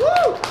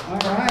 Woo! All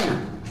right.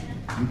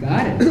 You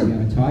got it. We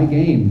have a tie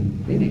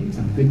game. They make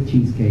some good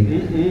cheesecake.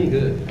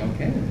 Good.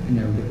 Okay. And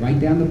they're right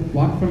down the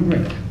block from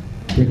Brick.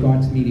 Brick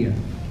Arts Media.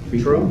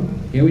 True.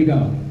 Here we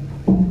go.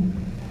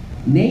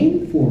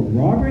 Named for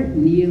Robert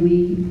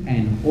Neely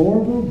and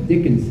Orville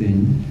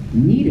Dickinson,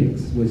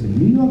 Needix was a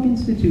New York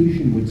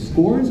institution with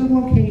scores of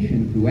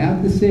locations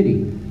throughout the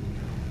city.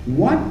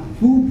 What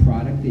food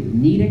product did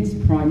Needix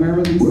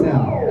primarily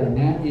sell? And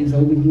that is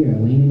over here,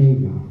 Elaine and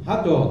Avery.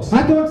 Hot dogs.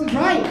 Hot dogs is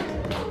right.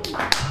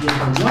 With a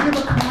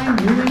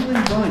one-of-a-kind New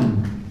England bun.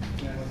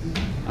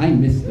 I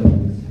miss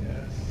those.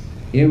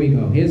 Here we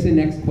go. Here's the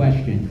next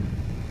question.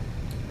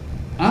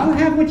 I'll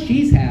have what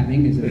she's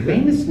having is a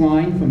famous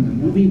line from the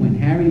movie When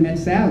Harry Met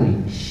Sally.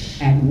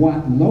 At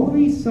what Lower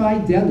East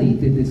Side deli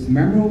did this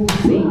memorable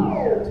scene?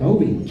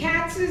 Toby.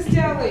 Katz's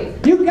Deli.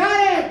 You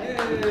got it!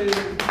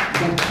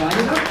 Let's fight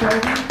it up,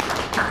 Toby.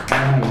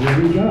 All right, here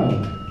we go.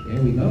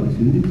 There we go,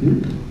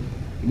 2-2.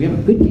 We have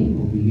a good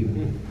game over here.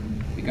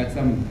 We got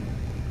some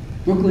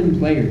Brooklyn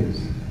players.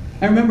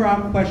 And remember,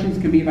 our questions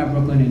can be about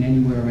Brooklyn and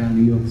anywhere around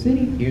New York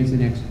City. Here's the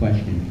next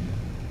question.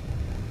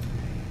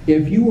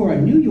 If you are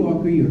a New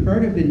Yorker, you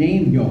heard of the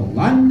name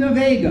Yolanda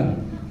Vega.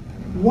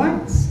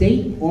 What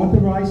state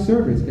authorized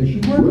service does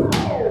she work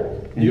for?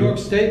 New York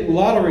State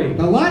Lottery.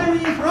 The lottery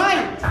is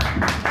right!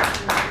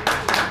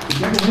 Did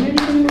you ever win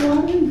anything in the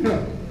lottery? Sure.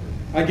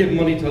 I give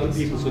money to other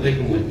people so they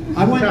can win.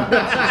 I won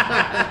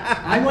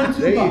 $2.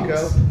 There you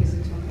go.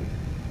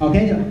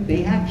 Okay,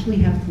 they actually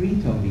have 3,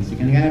 Tobys. You're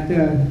gonna have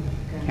to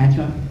catch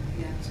up.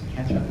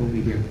 Catch up over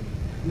here.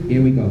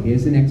 Here we go.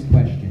 Here's the next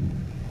question.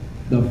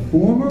 The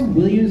former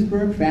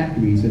Williamsburg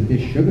factories of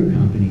this sugar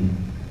company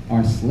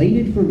are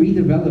slated for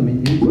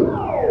redevelopment into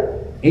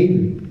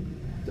Avery.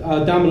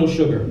 Domino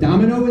Sugar.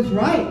 Domino is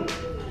right.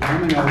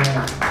 Domino,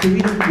 to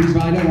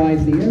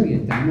revitalize the area.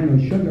 Domino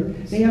Sugar.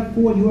 They have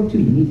 4, you have 2.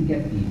 You need to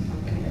get these.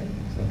 Okay.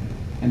 So,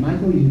 and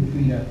Michael, you're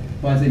free to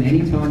buzz in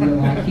any time you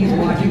like. He's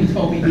watching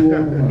Toby do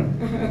all the work.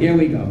 Here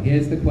we go.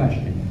 Here's the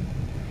question.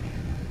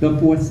 The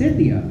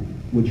forsythia,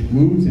 which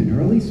blooms in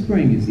early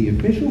spring, is the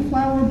official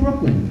flower of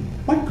Brooklyn.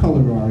 What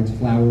color are its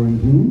flowering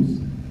blooms?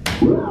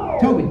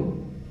 Toby.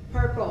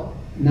 Purple.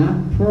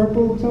 Not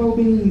purple,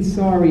 Toby.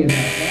 Sorry about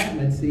that.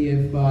 Let's see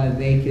if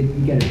they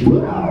could get it.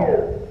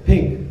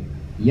 Pink.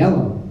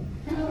 Yellow.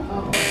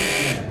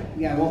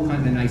 Yeah, all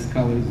kinds of nice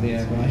colors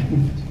there. But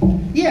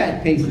yeah,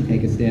 it pays to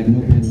take a stab.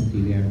 No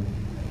penalty there.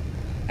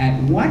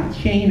 At what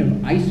chain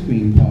of ice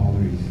cream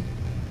parlors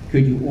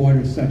could you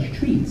order such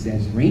treats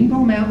as Rainbow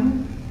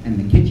Mountain, and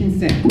the kitchen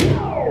sink.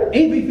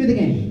 Avery for the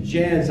game.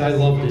 Jans, I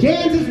loved it.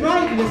 Jans is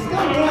right. We're still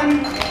one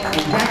in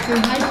Jackson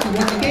Heights to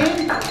win the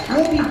game.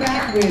 We'll be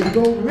back with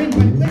gold ring, but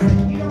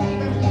listen, you don't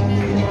even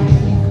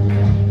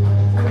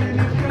we're going to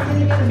make sure we're going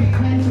to get some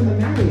pens from the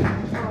Marriott.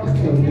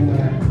 So we're going to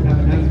have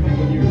a nice one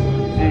with you.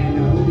 And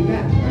we'll be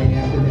back right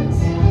after this.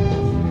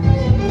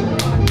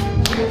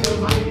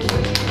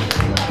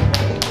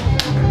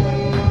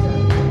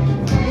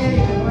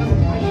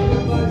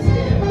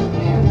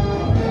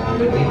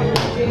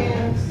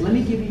 Let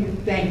me give you,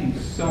 thank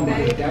you so much.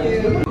 Thank That was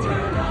you. good.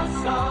 Turn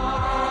us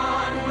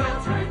on, we'll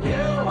turn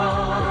you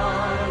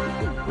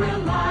on. We'll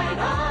light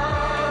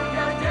up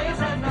your days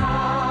and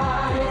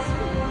nights.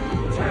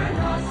 Turn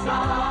us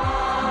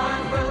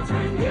on, we'll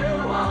turn you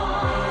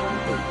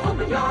on.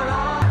 Open your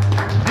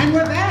eyes. And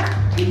we're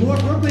back with more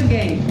Brooklyn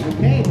games.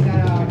 Okay, we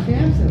got our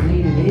champs,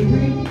 Elaine and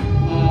Avery.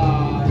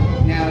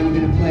 Now you're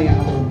going to play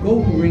our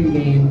golden ring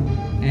game,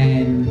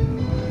 and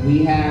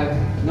we have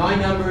 9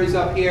 numbers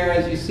up here,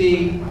 as you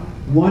see.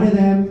 One of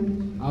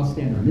them, I'll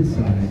stand on this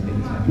side, I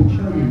think, so I can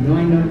show you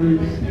 9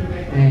 numbers,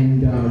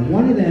 and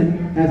one of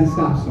them has a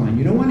stop sign.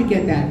 You don't want to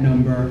get that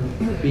number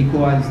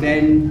because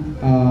then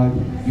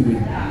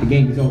the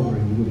game is over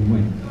and you wouldn't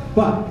win.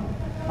 But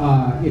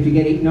if you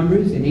get 8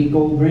 numbers and 8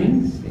 gold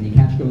rings, and you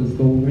catch those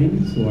gold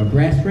rings or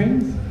brass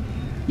rings,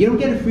 you don't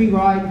get a free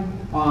ride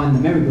on the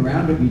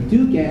merry-go-round, but you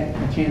do get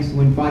a chance to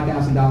win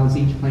 $5,000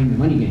 each playing the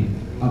money game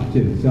up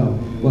to. So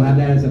we'll have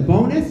that as a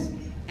bonus.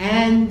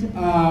 And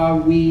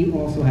we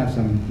also have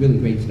some really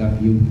great stuff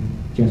for you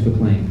just for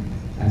playing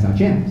as our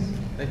champs.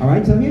 All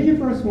right, so here's your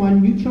first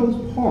one. You chose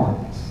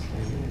parks,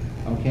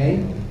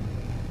 okay?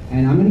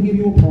 And I'm going to give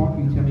you a park.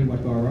 You tell me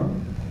what borough,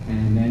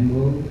 and then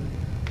we'll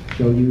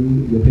show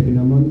you. You'll pick a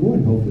number on the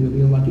board. Hopefully it'll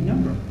be a lucky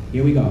number.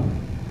 Here we go.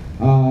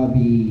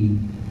 The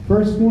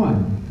first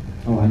one.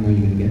 Oh, I know you're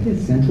going to get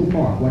this. Central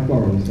Park. What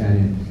borough is that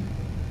in?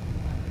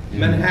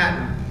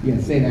 Manhattan. Yeah,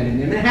 say that in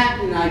there.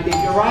 Manhattan, I think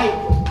you're right.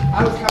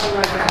 I was coming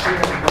right back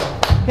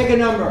here. Pick a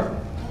number.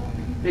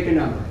 Pick a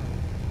number.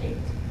 8.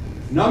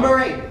 Number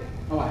 8.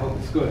 Oh, I hope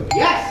it's good.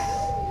 Yes!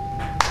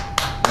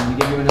 Let me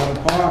give you another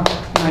park.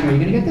 I know you're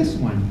going to get this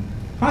one.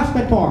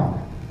 Prospect Park.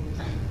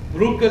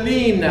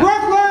 Brooklyn.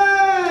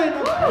 Brooklyn!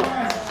 Of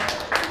course.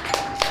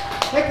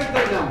 Pick a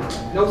good number.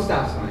 No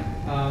stop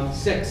sign.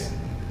 6.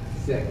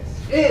 6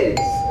 is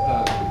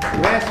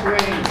brass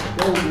ring,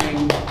 gold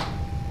ring.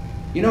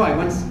 You know, I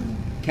once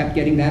kept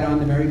getting that on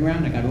the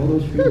merry-go-round. I got all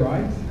those free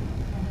rides.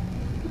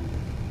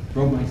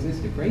 Drove my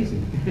sister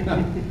crazy.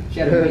 She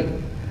had to wait.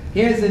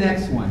 Here's the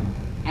next one.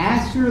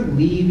 Astor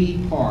Levy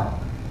Park.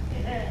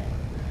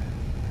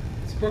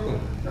 It's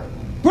Brooklyn.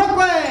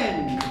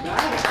 Brooklyn!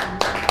 Got it.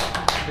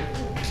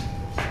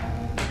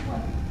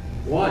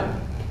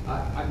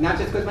 1. Not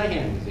just because my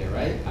hand was there,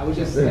 right? I was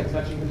just like,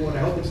 touching the board. I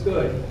hope it's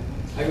good.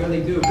 I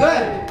really do.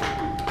 Good!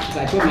 Because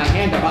I put my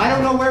hand up. I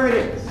don't know where it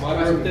is. My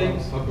birthday,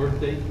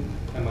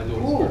 and my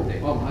daughter's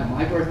birthday. Oh,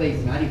 my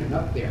birthday's not even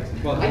up there.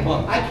 Well,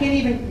 I can't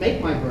even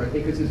make my birthday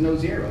because there's no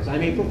zeros.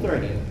 I'm April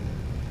 30th.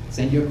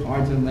 Send your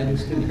cards and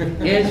letters to me.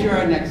 Here's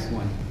your next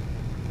one.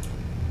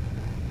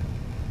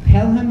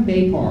 Pelham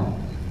Bay Park.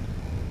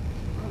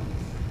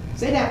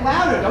 Say that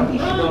louder, don't be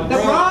sure. The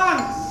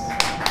Bronx!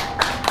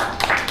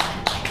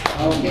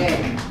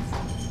 Okay.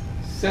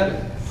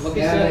 7. Look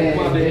Yeah, at 7.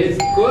 Come on, baby. it's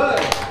good.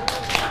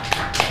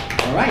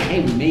 All right,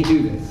 hey, we may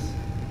do this.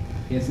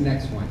 Here's the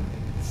next one.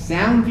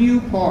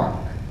 Soundview Park.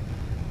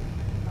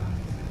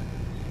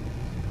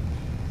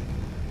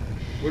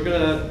 We're going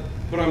to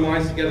put our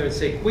minds together and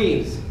say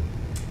Queens.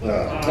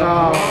 Oh.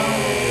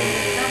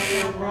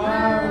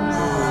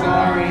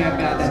 Sorry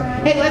about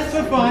that. Hey, let's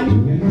for fun.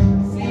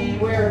 See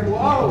where,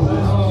 whoa.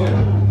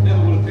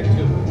 Never would have picked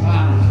 2.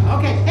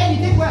 Okay, hey, you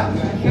did well.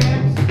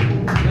 Champs.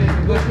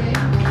 Good game.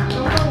 So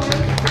go away.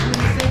 We're going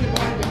to say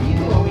goodbye to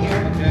people over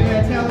here. We're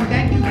going to tell them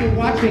thank you for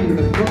watching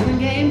the Brooklyn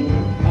game.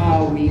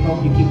 We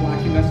hope you keep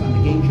watching us on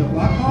the Game Show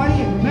Block Party.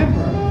 And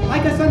remember,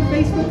 like us on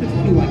Facebook, because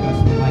if you like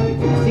us, we'll like you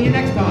too. See you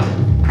next time.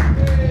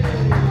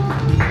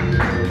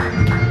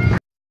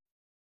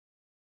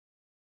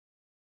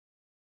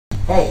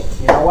 Hey,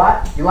 you know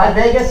what? You like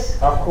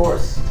Vegas? Of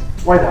course.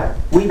 Why not?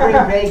 We bring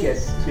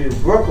Vegas to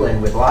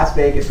Brooklyn with Las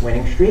Vegas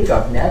winning streak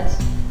up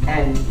next,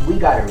 and we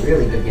got a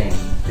really good game.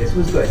 This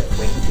was good.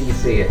 Wait until you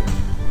see it.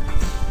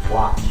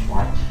 Watch.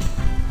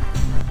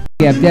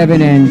 We have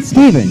Devin and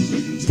Steven.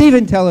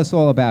 Steven, tell us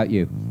all about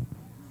you.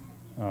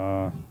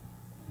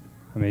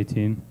 I'm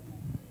 18.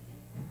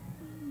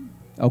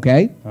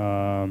 Okay.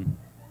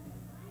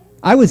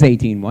 I was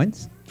 18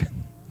 once.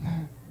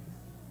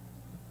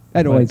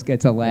 That always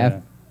gets a laugh.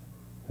 Yeah.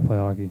 I play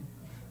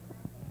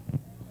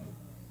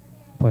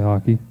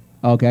hockey.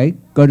 Okay.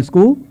 Go to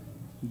school?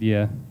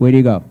 Yeah. Where do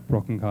you go?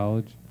 Brooklyn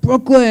College.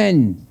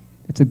 Brooklyn!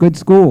 It's a good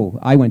school.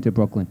 I went to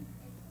Brooklyn.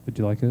 Did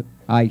you like it?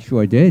 I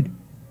sure did.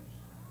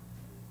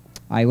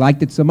 I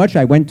liked it so much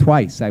I went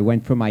twice. I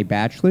went for my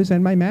bachelor's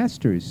and my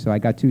master's, so I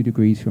got 2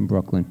 degrees from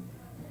Brooklyn.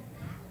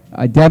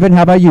 Devin,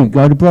 how about you?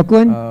 Go to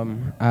Brooklyn?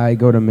 I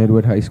go to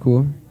Midwood High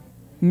School.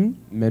 Hmm?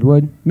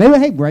 Midwood? Midwood,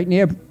 hey,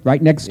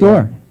 right next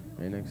door.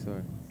 Right next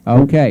door.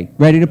 Okay.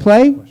 Ready to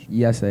play?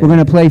 Yes, I We're going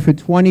to play for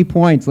 20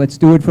 points. Let's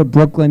do it for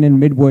Brooklyn and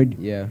Midwood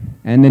Yeah.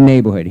 and the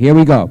neighborhood. Here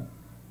we go.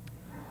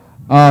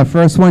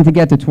 First one to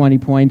get to 20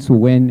 points will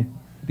win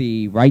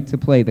the right to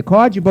play the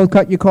cards. You both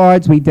cut your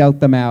cards. We dealt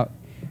them out,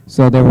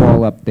 so they're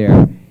all up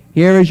there.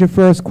 Here is your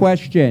first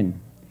question.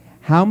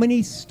 How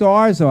many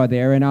stars are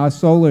there in our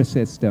solar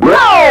system?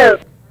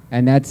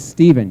 And that's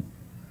Stephen.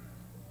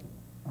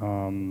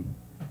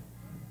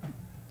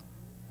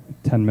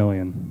 10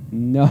 million.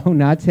 No,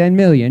 not 10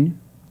 million.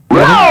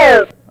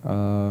 8.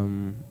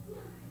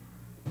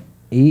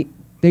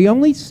 The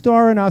only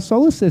star in our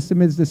solar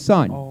system is the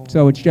sun,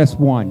 so it's just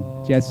one.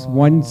 Just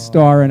one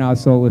star in our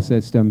solar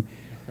system.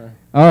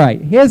 All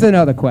right, here's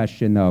another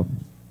question, though.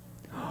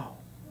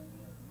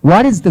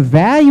 What is the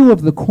value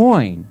of the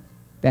coin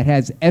that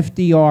has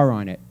FDR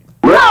on it?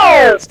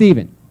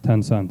 Stephen.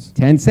 10 cents.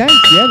 10 cents,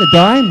 yeah, the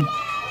dime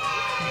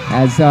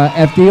has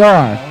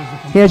FDR.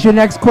 Here's your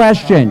next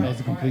question. That was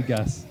a complete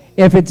guess.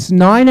 If it's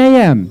 9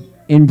 a.m.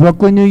 in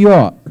Brooklyn, New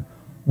York,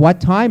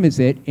 what time is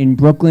it in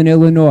Brooklyn,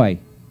 Illinois?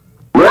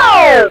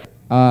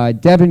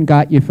 Devin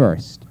got you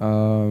first.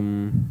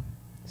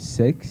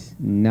 6.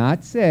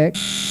 Not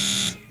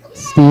 6.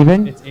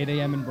 Stephen? It's 8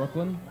 a.m. in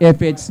Brooklyn?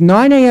 If it's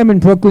 9 a.m. in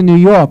Brooklyn, New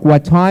York,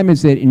 what time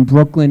is it in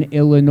Brooklyn,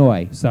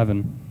 Illinois?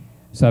 7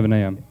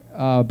 a.m.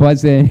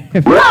 Buzz in.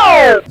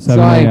 7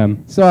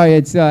 a.m. Sorry,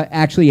 it's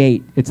actually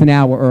 8. It's an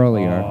hour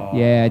earlier.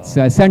 Yeah, it's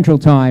Central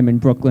Time in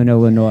Brooklyn,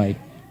 Illinois.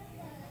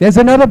 There's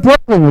another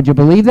Brooklyn, would you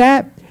believe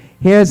that?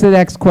 Here's the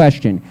next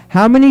question.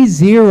 How many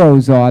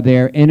zeros are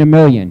there in a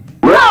million?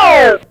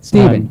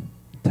 Stephen?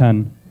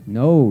 10.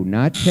 No,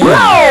 not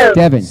 10.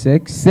 Devin?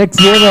 6. 6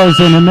 zeros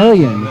in a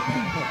million.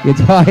 You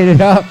tied it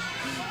up.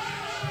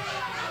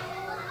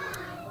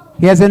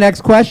 Here's the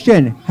next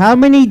question. How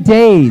many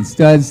days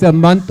does the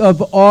month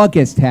of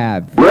August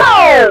have?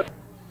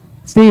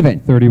 Stephen?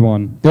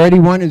 31.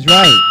 31 is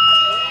right.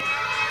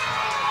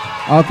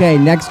 Okay,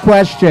 next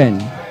question.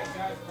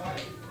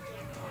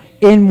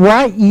 In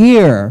what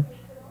year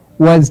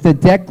was the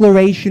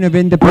Declaration of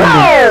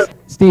Independence?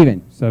 Stephen?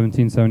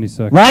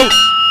 1776. Right.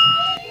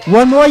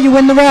 One more, you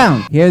win the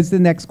round. Here's the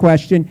next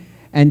question.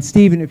 And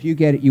Stephen, if you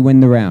get it, you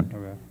win the round.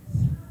 Okay.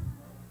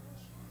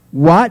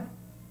 What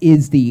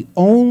is the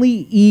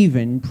only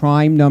even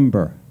prime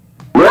number?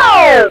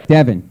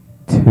 Devin?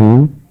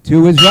 2.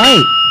 2 is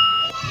right.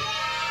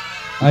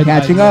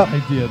 Catching up. I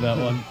had no idea that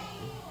one.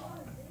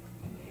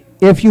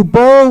 If you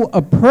bowl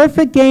a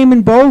perfect game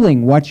in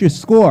bowling, what's your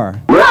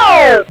score?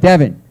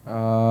 Devin?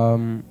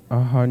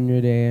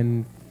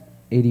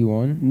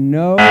 181.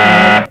 No.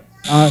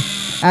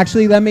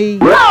 Actually, let me...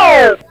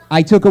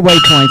 I took away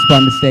points by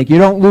mistake. You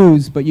don't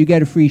lose, but you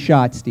get a free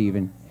shot,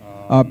 Stephen.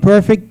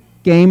 Perfect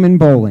game in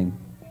bowling.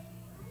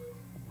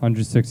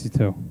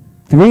 162.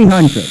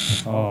 300.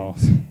 Oh.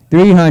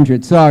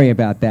 300. Sorry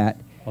about that.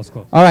 That's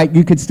close. All right,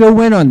 you could still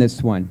win on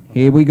this one.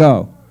 Here we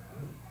go.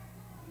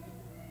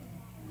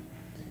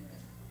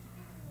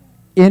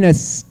 In a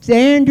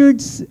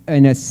standard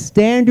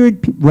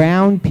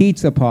round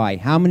pizza pie,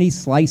 how many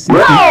slices?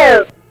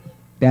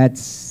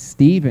 That's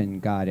Stephen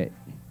got it.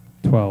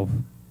 12.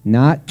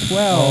 Not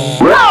 12.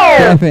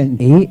 7.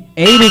 8.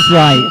 8 is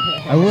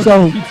right. I work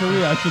So- at a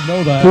pizzeria. I should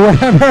know that.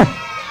 Whoever.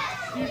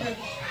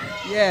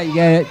 Yeah, you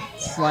get it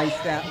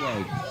sliced that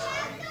way.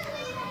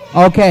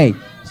 Okay,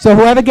 so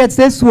whoever gets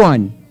this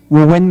one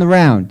will win the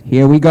round.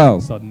 Here we go.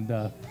 Sudden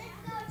death.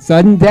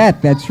 Sudden death,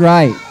 that's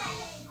right.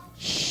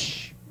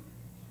 Shh.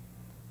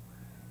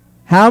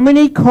 How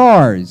many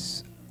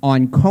cars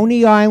on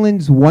Coney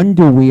Island's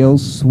Wonder Wheel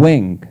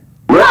swing?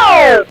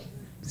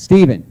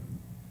 Stephen?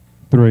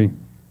 3.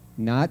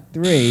 Not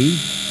 3.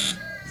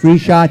 Free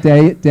shot,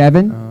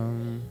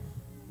 Devin?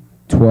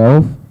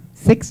 12.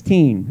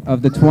 16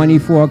 of the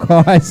 24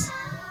 cars.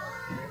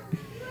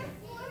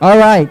 All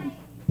right,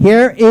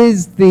 here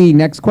is the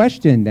next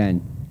question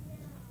then.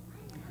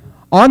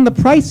 On The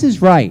Price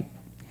is Right,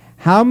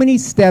 how many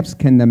steps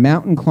can the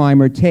mountain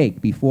climber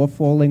take before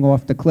falling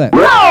off the cliff?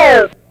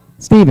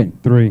 Stephen?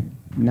 3.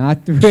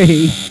 Not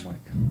 3.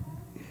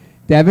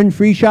 Devin,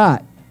 free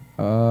shot.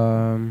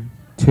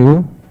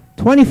 2.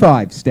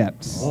 25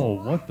 steps. Oh,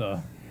 what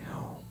the?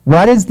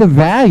 What is the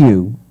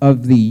value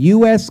of the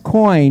U.S.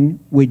 coin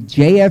with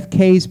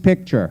JFK's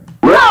picture?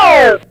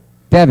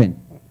 Devin?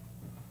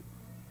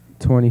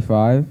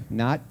 25.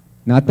 Not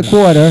the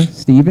quarter.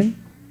 Stephen?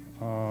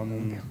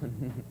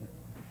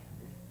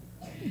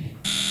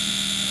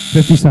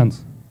 50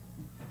 cents.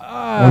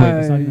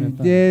 A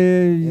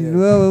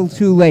little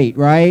too late,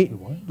 right?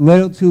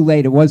 Little too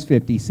late. It was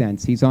 50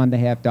 cents. He's on the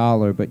 $half,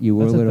 but you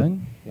were That's a little.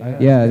 thing?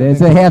 Yeah,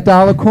 there's a $half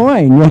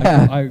coin.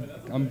 Yeah.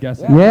 I'm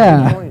guessing.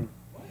 Yeah.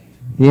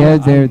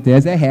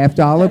 There's a $half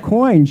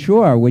coin,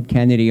 sure, with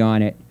Kennedy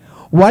on it.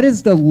 What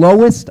is the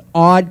lowest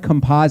odd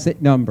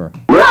composite number?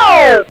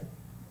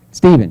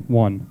 Stephen?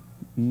 1.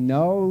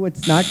 No,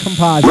 it's not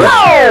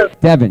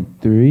composite. Devin?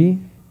 3.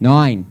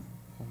 9.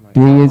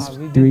 3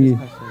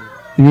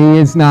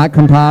 is not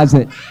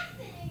composite.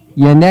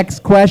 Your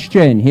next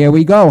question. Here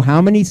we go.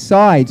 How many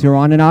sides are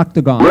on an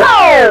octagon?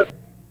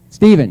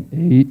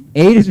 Steven. 8.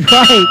 8 is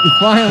right. You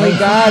finally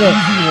got it.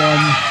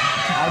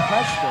 I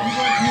touched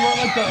it. You want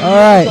like the, All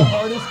right. the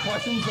hardest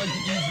questions, like the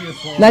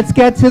easiest one. Let's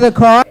get to the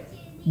card.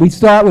 We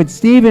start with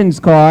Steven's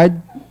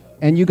card,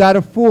 and you got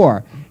a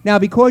 4. Now,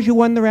 because you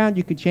won the round,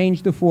 you could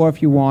change the 4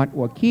 if you want,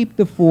 or keep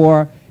the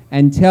 4,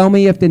 and tell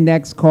me if the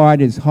next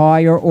card is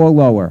higher or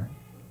lower.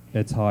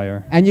 It's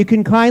higher. And you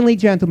can kindly,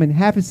 gentlemen,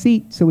 have a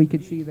seat so we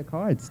can see the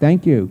cards.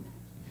 Thank you.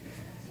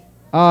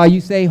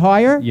 You say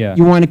higher? Yeah.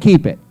 You want to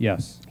keep it?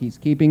 Yes. He's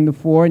keeping the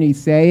 4, and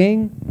he's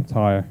saying? It's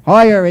higher.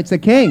 Higher, it's a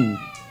king.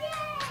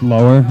 It's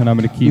lower, and I'm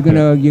going to keep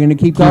You're gonna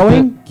keep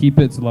going? Keep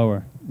it, it's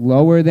lower.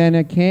 Lower than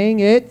a king,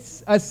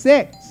 it's a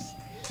 6.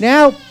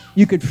 Now,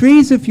 you could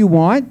freeze if you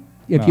want.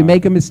 If you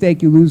make a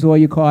mistake, you lose all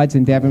your cards,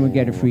 and Devin would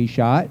get a free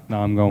shot. No,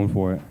 I'm going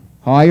for it.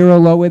 Higher or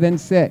lower than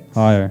 6?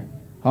 Higher.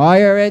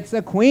 Higher, it's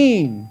a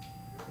queen.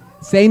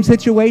 Same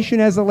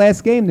situation as the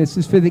last game. This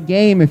is for the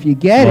game. If you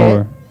get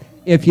Lower. it,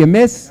 if you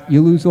miss,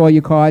 you lose all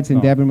your cards,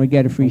 and Devin would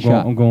get a free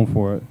shot. I'm going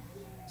for it.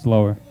 It's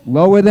lower.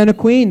 Lower than a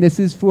queen. This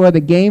is for the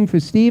game for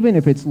Steven.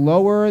 If it's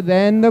lower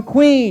than the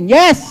queen.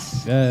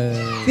 Yes!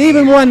 Yay.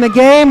 Steven won the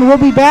game. We'll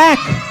be back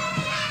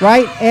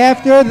right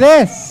after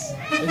this.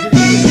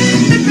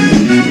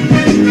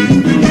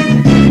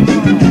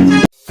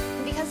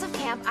 Because of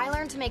camp, I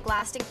learned to make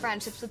lasting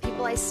friendships with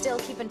people I still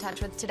keep in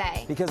touch with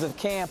today. Because of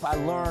camp, I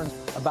learned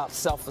about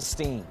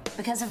self-esteem.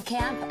 Because of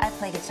camp, I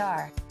play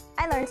guitar.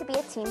 I learned to be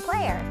a team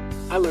player.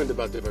 I learned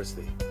about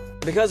diversity.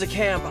 Because of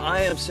camp,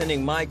 I am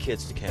sending my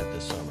kids to camp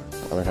this summer.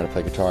 I learned how to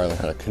play guitar, I learned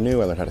how to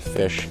canoe, I learned how to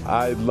fish.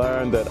 I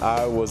learned that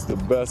I was the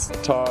best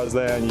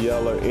Tarzan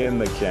yeller in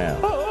the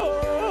camp.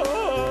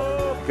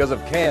 Because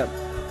of camp,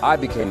 I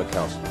became a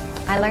counselor.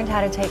 I learned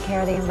how to take care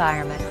of the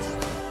environment.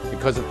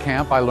 Because of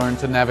camp, I learned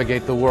to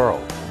navigate the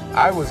world.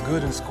 I was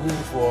good in school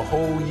for a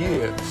whole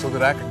year so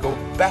that I could go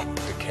back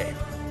to camp.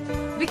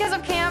 Because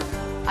of camp,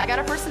 I got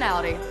a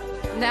personality.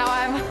 Now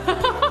I'm...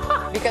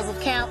 Because of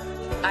camp,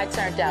 I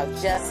turned out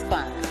just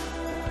fine.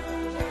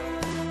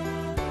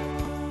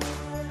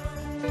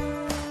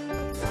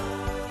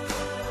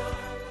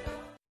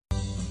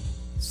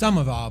 Some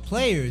of our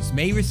players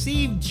may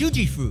receive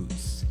Juji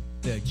Fruits,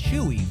 the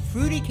chewy,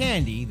 fruity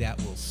candy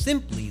that will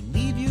simply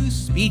leave you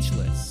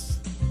speechless.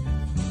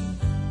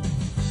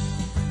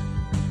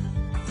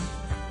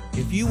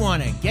 If you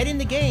want to get in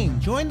the game,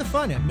 join the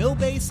fun at Mill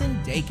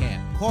Basin Day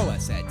Camp. Call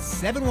us at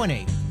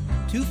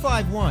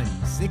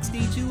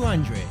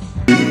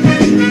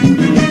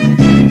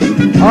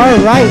 718-251-6200. All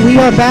right, we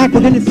are back.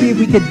 We're going to see if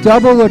we could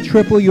double or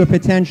triple your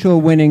potential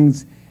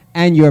winnings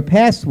and your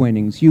past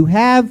winnings. You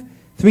have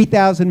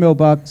 3,000 mil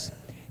bucks.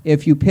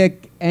 If you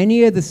pick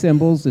any of the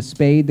symbols, the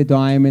spade, the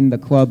diamond, the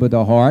club, or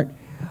the heart,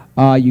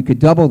 you could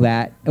double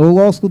that. It will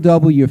also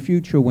double your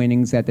future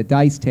winnings at the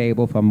dice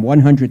table from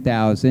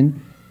 100,000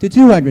 to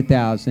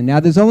 200,000. Now,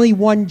 there's only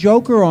one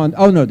joker on,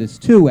 oh no, there's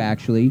 2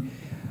 actually.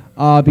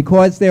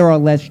 Because there are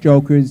less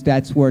jokers,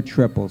 that's worth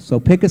triple. So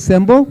pick a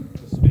symbol.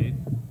 Spade.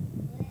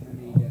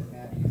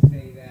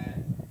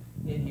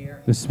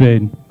 The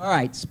spade. All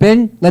right,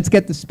 spin. Let's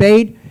get the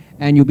spade,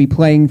 and you'll be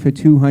playing for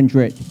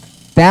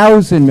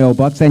 200,000 mil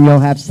bucks, and you'll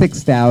have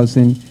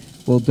 6,000.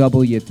 We'll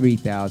double your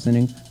 3,000,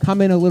 and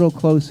come in a little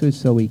closer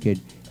so we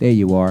could. There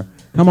you are.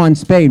 Come on,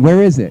 spade.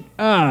 Where is it?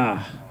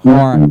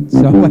 Heart.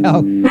 So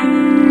well.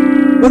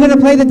 We're gonna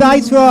play the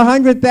dice for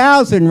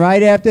 100,000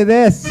 right after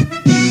this.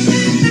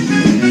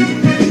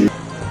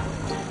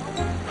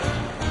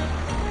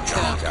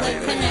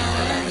 Chocolate,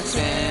 vanilla,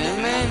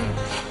 cinnamon,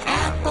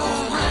 apple,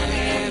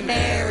 honey,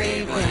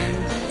 berry, blend,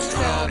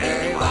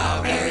 strawberry,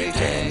 wildberry,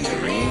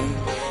 tangerine,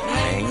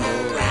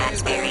 mango,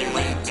 raspberry,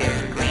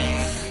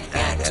 wintergreen.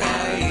 That's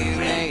how you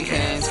make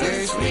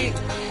cancer sweet.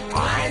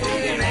 Why do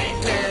they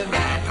make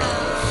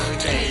tobacco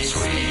taste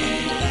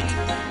sweet?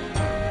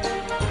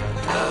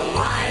 Oh,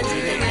 why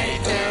do they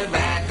make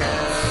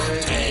tobacco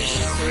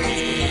taste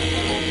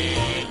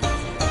sweet?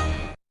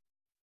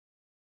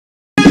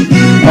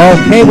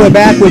 Okay, we're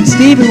back with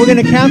Steve, and we're going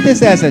to count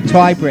this as a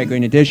tiebreaker.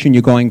 In addition,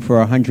 you're going for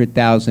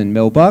 100,000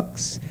 mil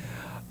bucks.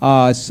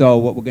 So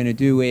what we're going to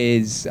do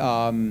is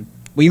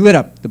we lit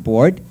up the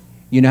board.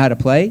 You know how to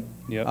play?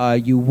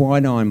 Yep. You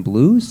won on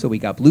blue, so we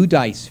got blue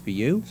dice for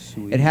you.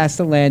 Sweet. It has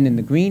to land in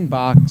the green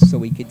box so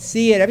we could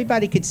see it.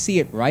 Everybody could see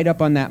it right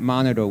up on that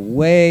monitor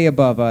way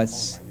above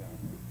us.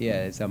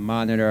 Yeah, it's a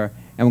monitor,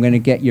 and we're going to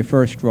get your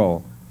first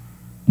roll.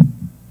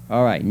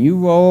 All right, and you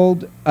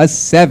rolled a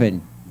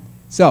 7.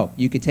 So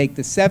you could take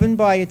the 7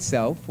 by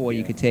itself, or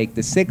you could take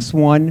the 6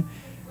 one.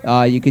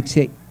 You could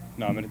take.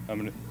 No, I'm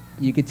gonna.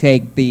 You could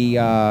take the.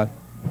 I'm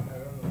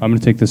gonna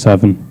take the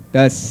 7.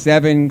 The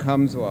 7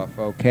 comes off.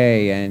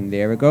 Okay, and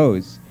there it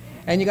goes.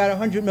 And you got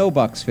 100 mil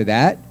bucks for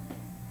that.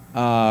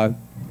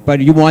 But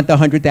you want the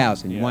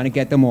 100,000. You want to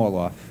get them all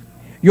off.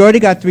 You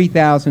already got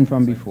 3,000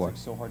 from before.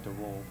 It's so hard to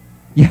roll.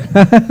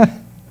 Yeah.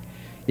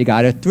 You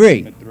got a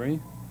 3. A 3.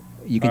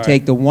 You can All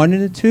take right. the 1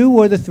 and the 2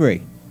 or the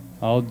 3.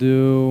 I'll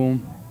do.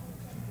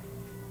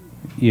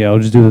 Yeah, I'll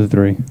just do the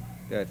 3.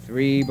 The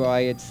 3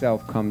 by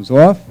itself comes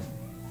off,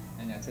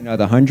 and that's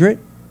another 100.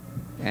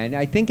 And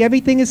I think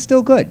everything is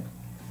still good.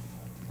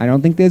 I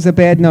don't think there's a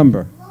bad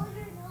number.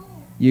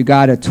 You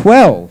got a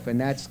 12, and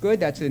that's good.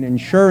 That's an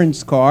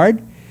insurance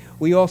card.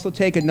 We also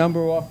take a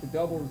number off the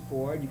doubles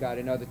board. You got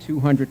another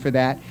 200 for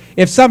that.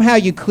 If somehow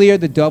you clear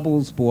the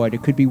doubles board,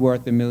 it could be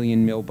worth $1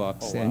 million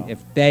bucks. And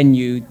if then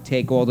you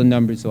take all the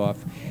numbers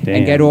off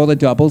and get all the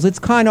doubles, it's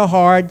kind of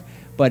hard,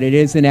 but it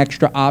is an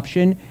extra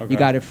option. You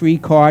got a free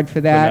card for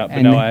that.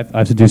 But no, I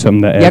have to do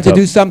something that adds you have to up.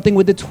 do something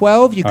with the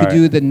 12. You All could right.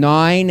 do the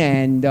 9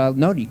 and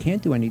no, you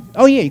can't do any.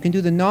 Oh yeah, you can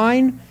do the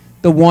 9,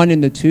 the 1,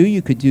 and the 2.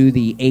 You could do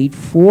the 8,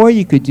 4.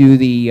 You could do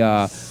the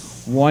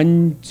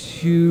 1,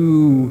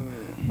 2.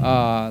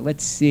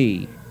 Let's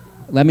see.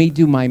 Let me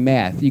do my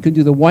math. You could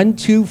do the 1,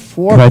 2,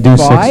 4, Could I do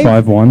 5. 6,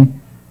 5,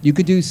 1? You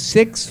could do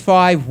 6,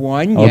 5,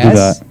 1. I'll do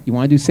Yes. that. You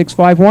want to do 6,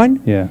 5,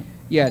 1? Yeah.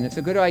 Yeah, and it's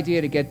a good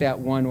idea to get that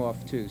 1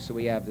 off too. So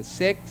we have the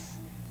 6,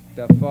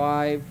 the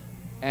 5,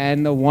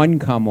 and the 1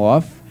 come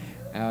off.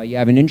 You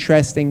have an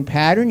interesting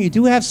pattern. You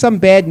do have some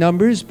bad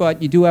numbers,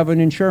 but you do have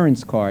an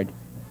insurance card.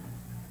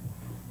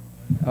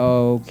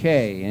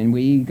 Okay, and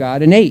we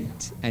got an 8.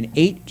 An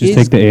 8 Just is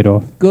take the 8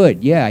 off.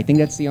 good. Yeah, I think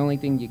that's the only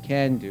thing you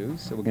can do.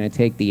 So we're going to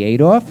take the 8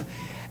 off.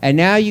 And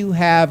now you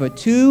have a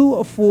 2,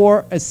 a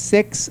 4, a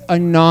 6, a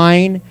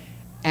 9,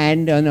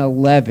 and an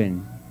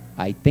 11.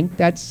 I think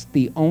that's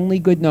the only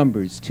good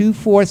numbers. 2,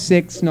 4,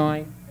 6,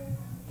 9,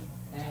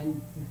 and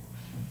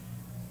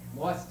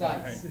lost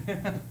dice.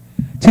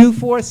 2,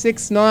 4,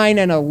 6, 9,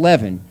 and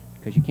 11.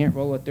 Because you can't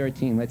roll a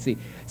 13. Let's see.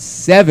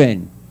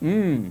 7.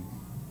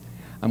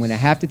 I'm going to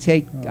have to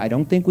take, I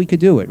don't think we could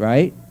do it,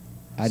 right?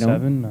 I don't.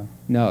 7? No.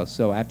 No,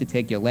 so I have to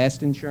take your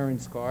last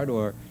insurance card,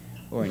 or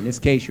in this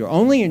case, your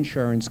only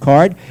insurance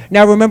card.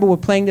 Now remember, we're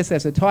playing this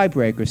as a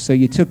tiebreaker, so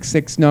you took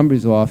 6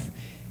 numbers off.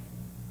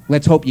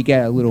 Let's hope you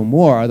get a little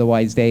more,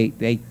 otherwise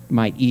they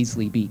might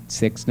easily beat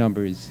 6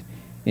 numbers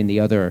in the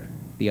other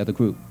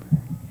group.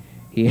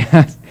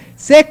 Yeah,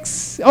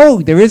 6.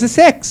 Oh, there is a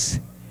 6.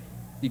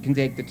 You can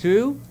take the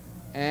 2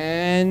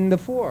 and the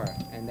 4,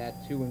 and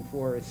that 2 and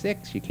 4 is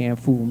 6. You can't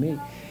fool me.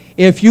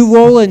 If you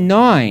roll a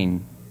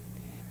 9,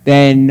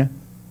 then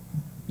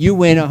you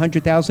win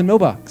 100,000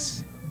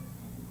 $1,000,000.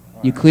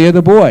 You clear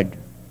the board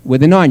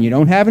with a 9. You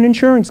don't have an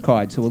insurance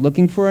card, so we're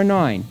looking for a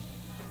 9.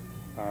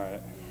 All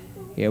right.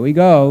 Here we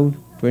go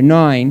for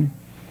 9.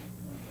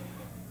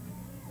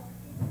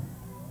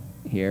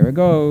 Here it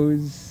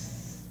goes.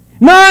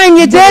 9,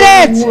 you did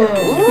it!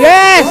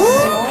 Yes!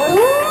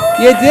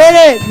 You did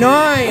it!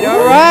 9,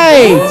 all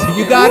right.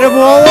 You got them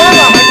all over,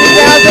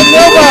 100,000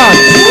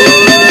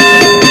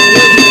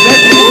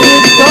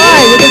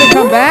 $1,000,000. We're going to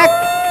come back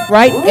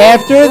right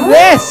after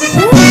this.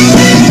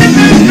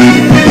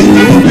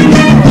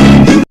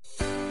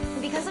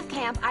 Because of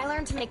camp, I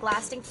learned to make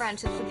lasting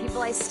friendships with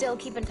people I still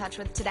keep in touch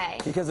with today.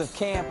 Because of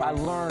camp, I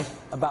learned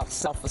about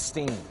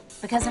self-esteem.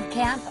 Because of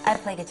camp, I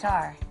play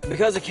guitar.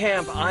 Because of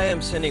camp, I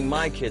am sending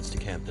my kids to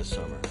camp this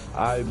summer.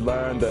 I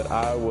learned that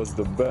I was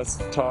the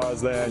best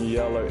Tarzan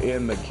yeller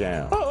in the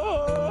camp.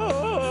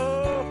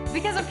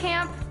 Because of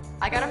camp,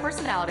 I got a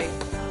personality.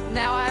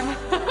 Now I'm...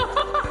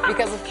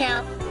 Because of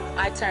camp,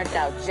 I turned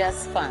out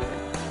just fine.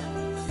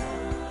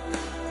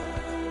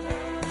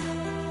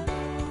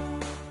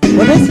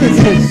 Well, this is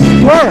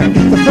historic.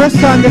 It's the first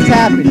time this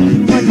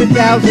happened.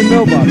 100,000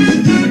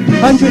 $1,000,000.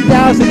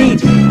 100,000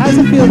 each. How does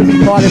it feel to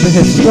be part of a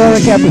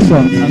historic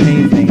episode?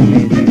 Amazing,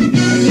 amazing.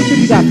 Each of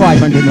you got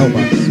 500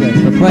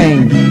 $1,000,000 for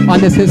playing on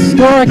this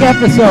historic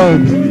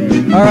episode.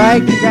 All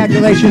right,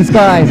 congratulations,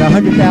 guys.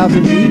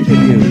 100,000 to each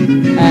of you.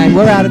 And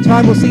we're out of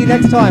time. We'll see you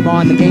next time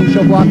on the Game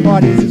Show Block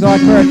Party. This is Art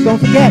Kurtz. Don't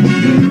forget,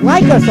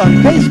 like us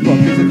on Facebook,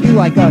 because if you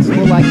like us,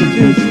 we'll like you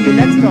too. See you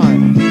next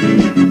time.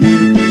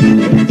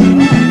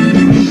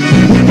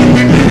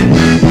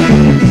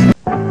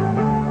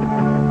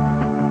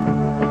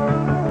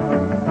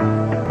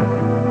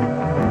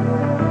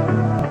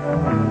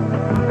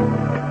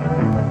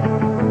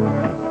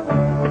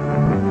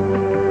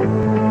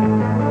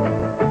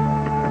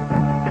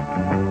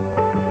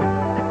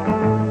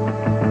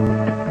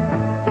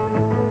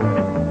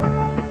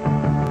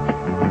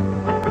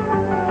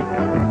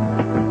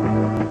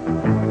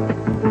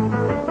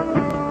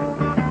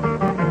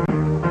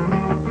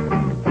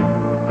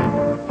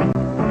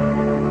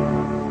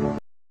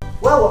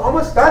 Well, we're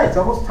almost done. It's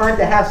almost time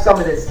to have some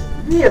of this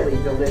really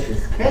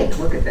delicious cake.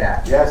 Look at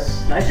that.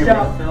 Yes. Nice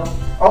job, Phil.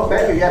 Oh,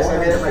 thank you. Yes, I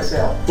made it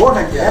myself.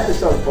 400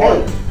 episode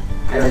cake.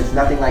 And Yeah. it's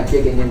nothing like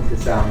digging into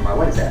some,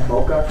 what is that,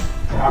 mocha?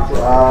 Chocolate.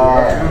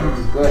 Yeah,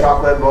 it's good.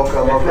 Chocolate,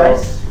 mocha, mocha.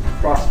 Nice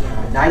frosting.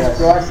 Nice Yes.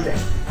 frosting.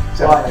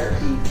 But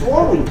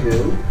before we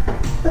do,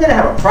 we're going to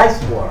have a price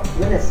war.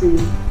 We're going to see,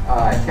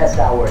 test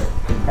our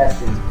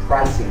contestants'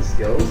 pricing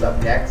skills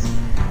up next.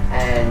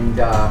 And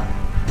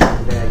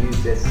we're going to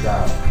use this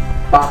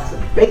box of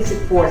Basic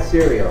 4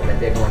 cereal that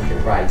they're going to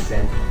price.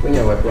 And we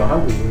know if we're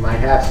hungry, we might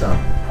have some.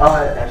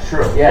 That's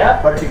true.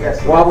 Yeah. But if you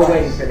get While we're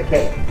waiting for the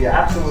cake. Yeah,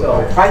 absolutely.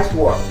 So, price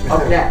war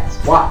up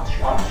next. Watch.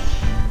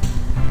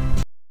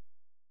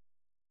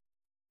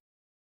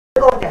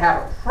 We're going to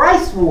have a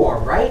price war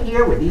right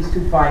here with these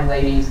two fine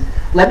ladies.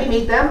 Let me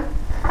meet them,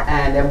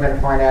 and then we're going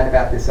to find out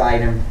about this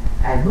item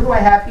And who do I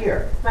have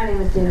here? My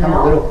name is Danielle. Come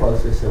a little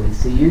closer so we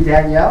see you,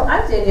 Danielle.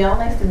 I'm Danielle.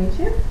 Nice to meet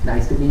you.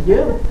 Nice to meet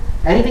you.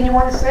 Anything you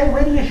want to say?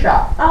 Where do you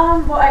shop?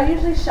 Well, I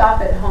usually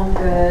shop at Home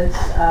Goods.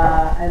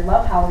 I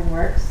love Housing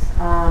Works.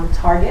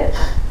 Target.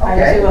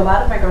 Okay. I do a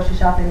lot of my grocery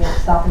shopping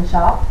at Stop and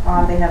Shop.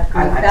 They have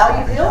great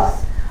value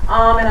deals.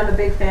 And I'm a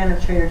big fan of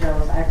Trader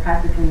Joe's. I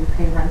practically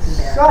pay rent in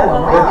there. So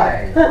am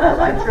I. I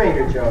like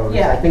Trader Joe's.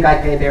 Yeah. I think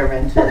I pay their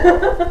rent too.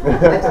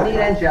 Let's meet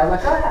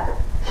Angelica.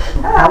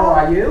 How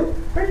are you?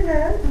 Pretty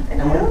good. And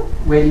you?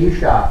 Where do you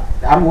shop?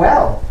 I'm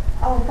well.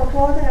 Oh, for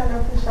clothing, I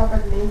love to shop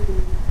at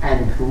Macy's.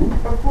 And food?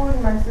 For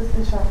food, my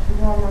sister shops. She's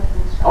one of my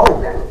food shops.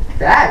 Oh,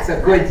 that's a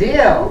good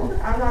deal.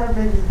 I'm not a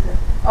big eater.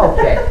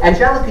 Okay.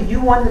 Angelica, you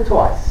won the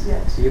toss.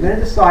 Yes. So you're going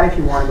to decide if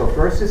you want to go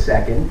first or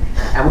second.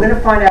 And we're going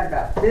to find out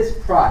about this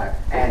product.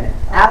 And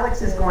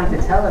Alex is going to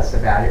tell us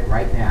about it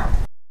right now.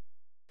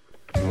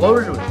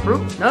 Loaded with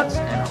fruit, nuts,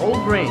 and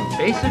whole grain,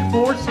 Basic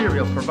 4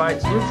 cereal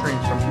provides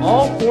nutrients from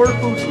all 4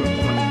 food groups when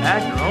you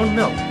add your own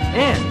milk,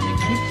 and it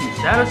keeps you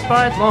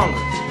satisfied longer.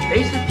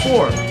 Basic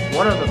 4,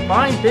 one of the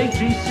fine Big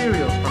G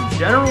cereals from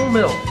General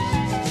Mills.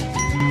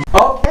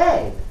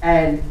 Okay,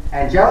 and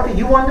Angelica,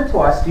 you won the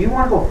toss. Do you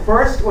want to go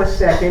first or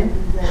second?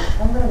 Yes,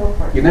 I'm going to go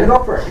first. You're going to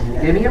go first. You're going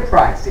to give me a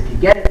price. If you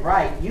get it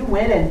right, you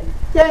win, and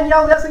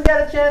Danielle doesn't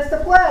get a chance to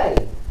play.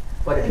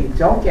 But if you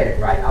don't get it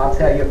right, I'll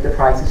tell you if the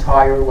price is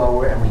higher or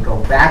lower, and we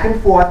go back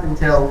and forth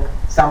until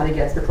somebody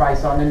gets the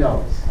price on the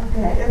nose.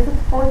 Okay, is it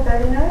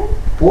 $4.39?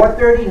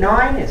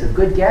 $4.39 is a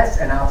good guess,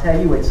 and I'll tell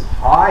you it's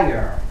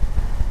higher.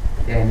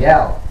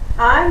 Danielle.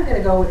 I'm going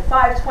to go with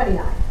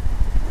 $5.29.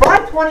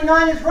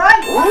 $5.29 is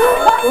right! Got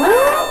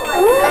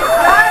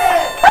it!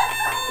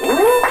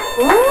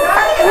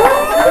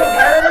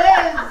 There it is!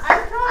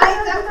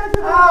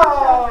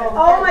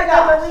 Oh my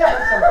gosh! We have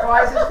some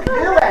prizes for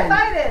you,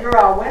 and you're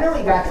our winner.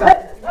 We got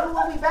something.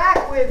 We'll be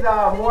back with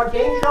more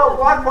game show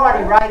block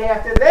party right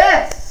after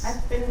this.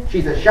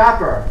 She's a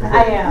shopper.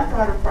 I am.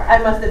 I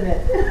must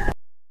admit.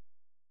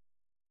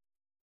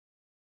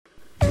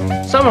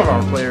 Some of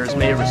our players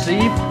may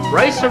receive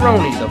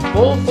Rice-A-Roni, the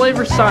full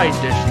flavor side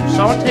dish you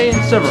saute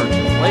and simmer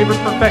to flavor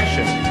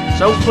perfection.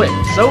 So quick,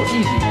 so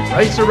easy,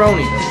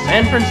 Rice-A-Roni, the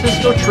San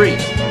Francisco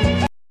treat.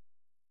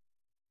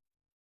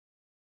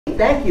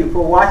 Thank you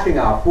for watching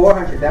our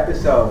 400th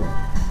episode.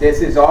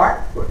 This is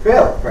Art, for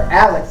Phil, for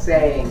Alex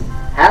saying,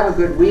 have a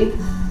good week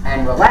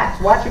and relax.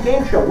 Watch a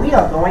game show. We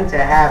are going to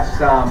have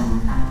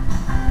some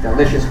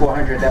delicious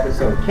 400th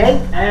episode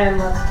cake. And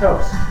let's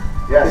toast.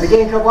 Yes. It's a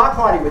game show block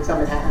party with some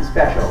Manhattan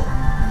special.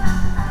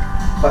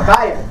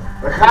 L'chaim.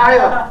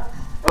 L'chaim.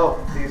 Oh,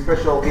 the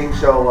official game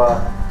show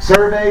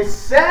survey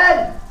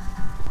said.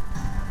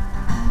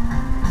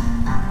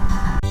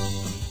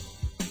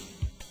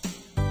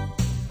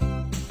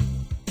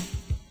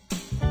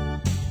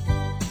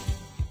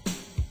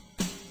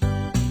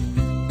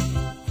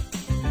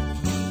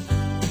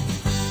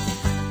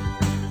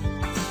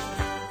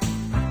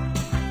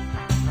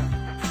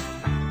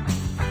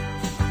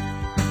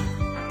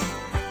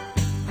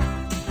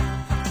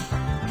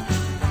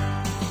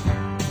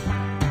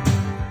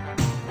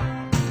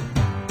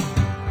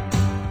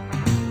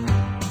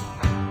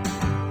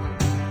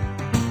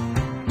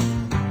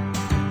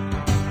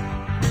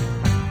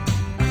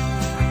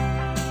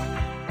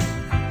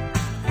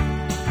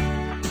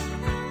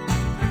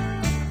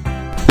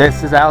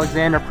 This is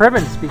Alexander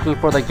Privman speaking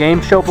for the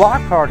Game Show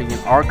Block Party in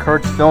Art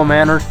Kurtz Film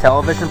Manners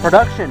television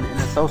production in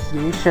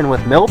association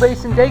with Mill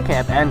Basin Day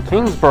Camp and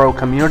Kingsborough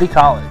Community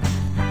College.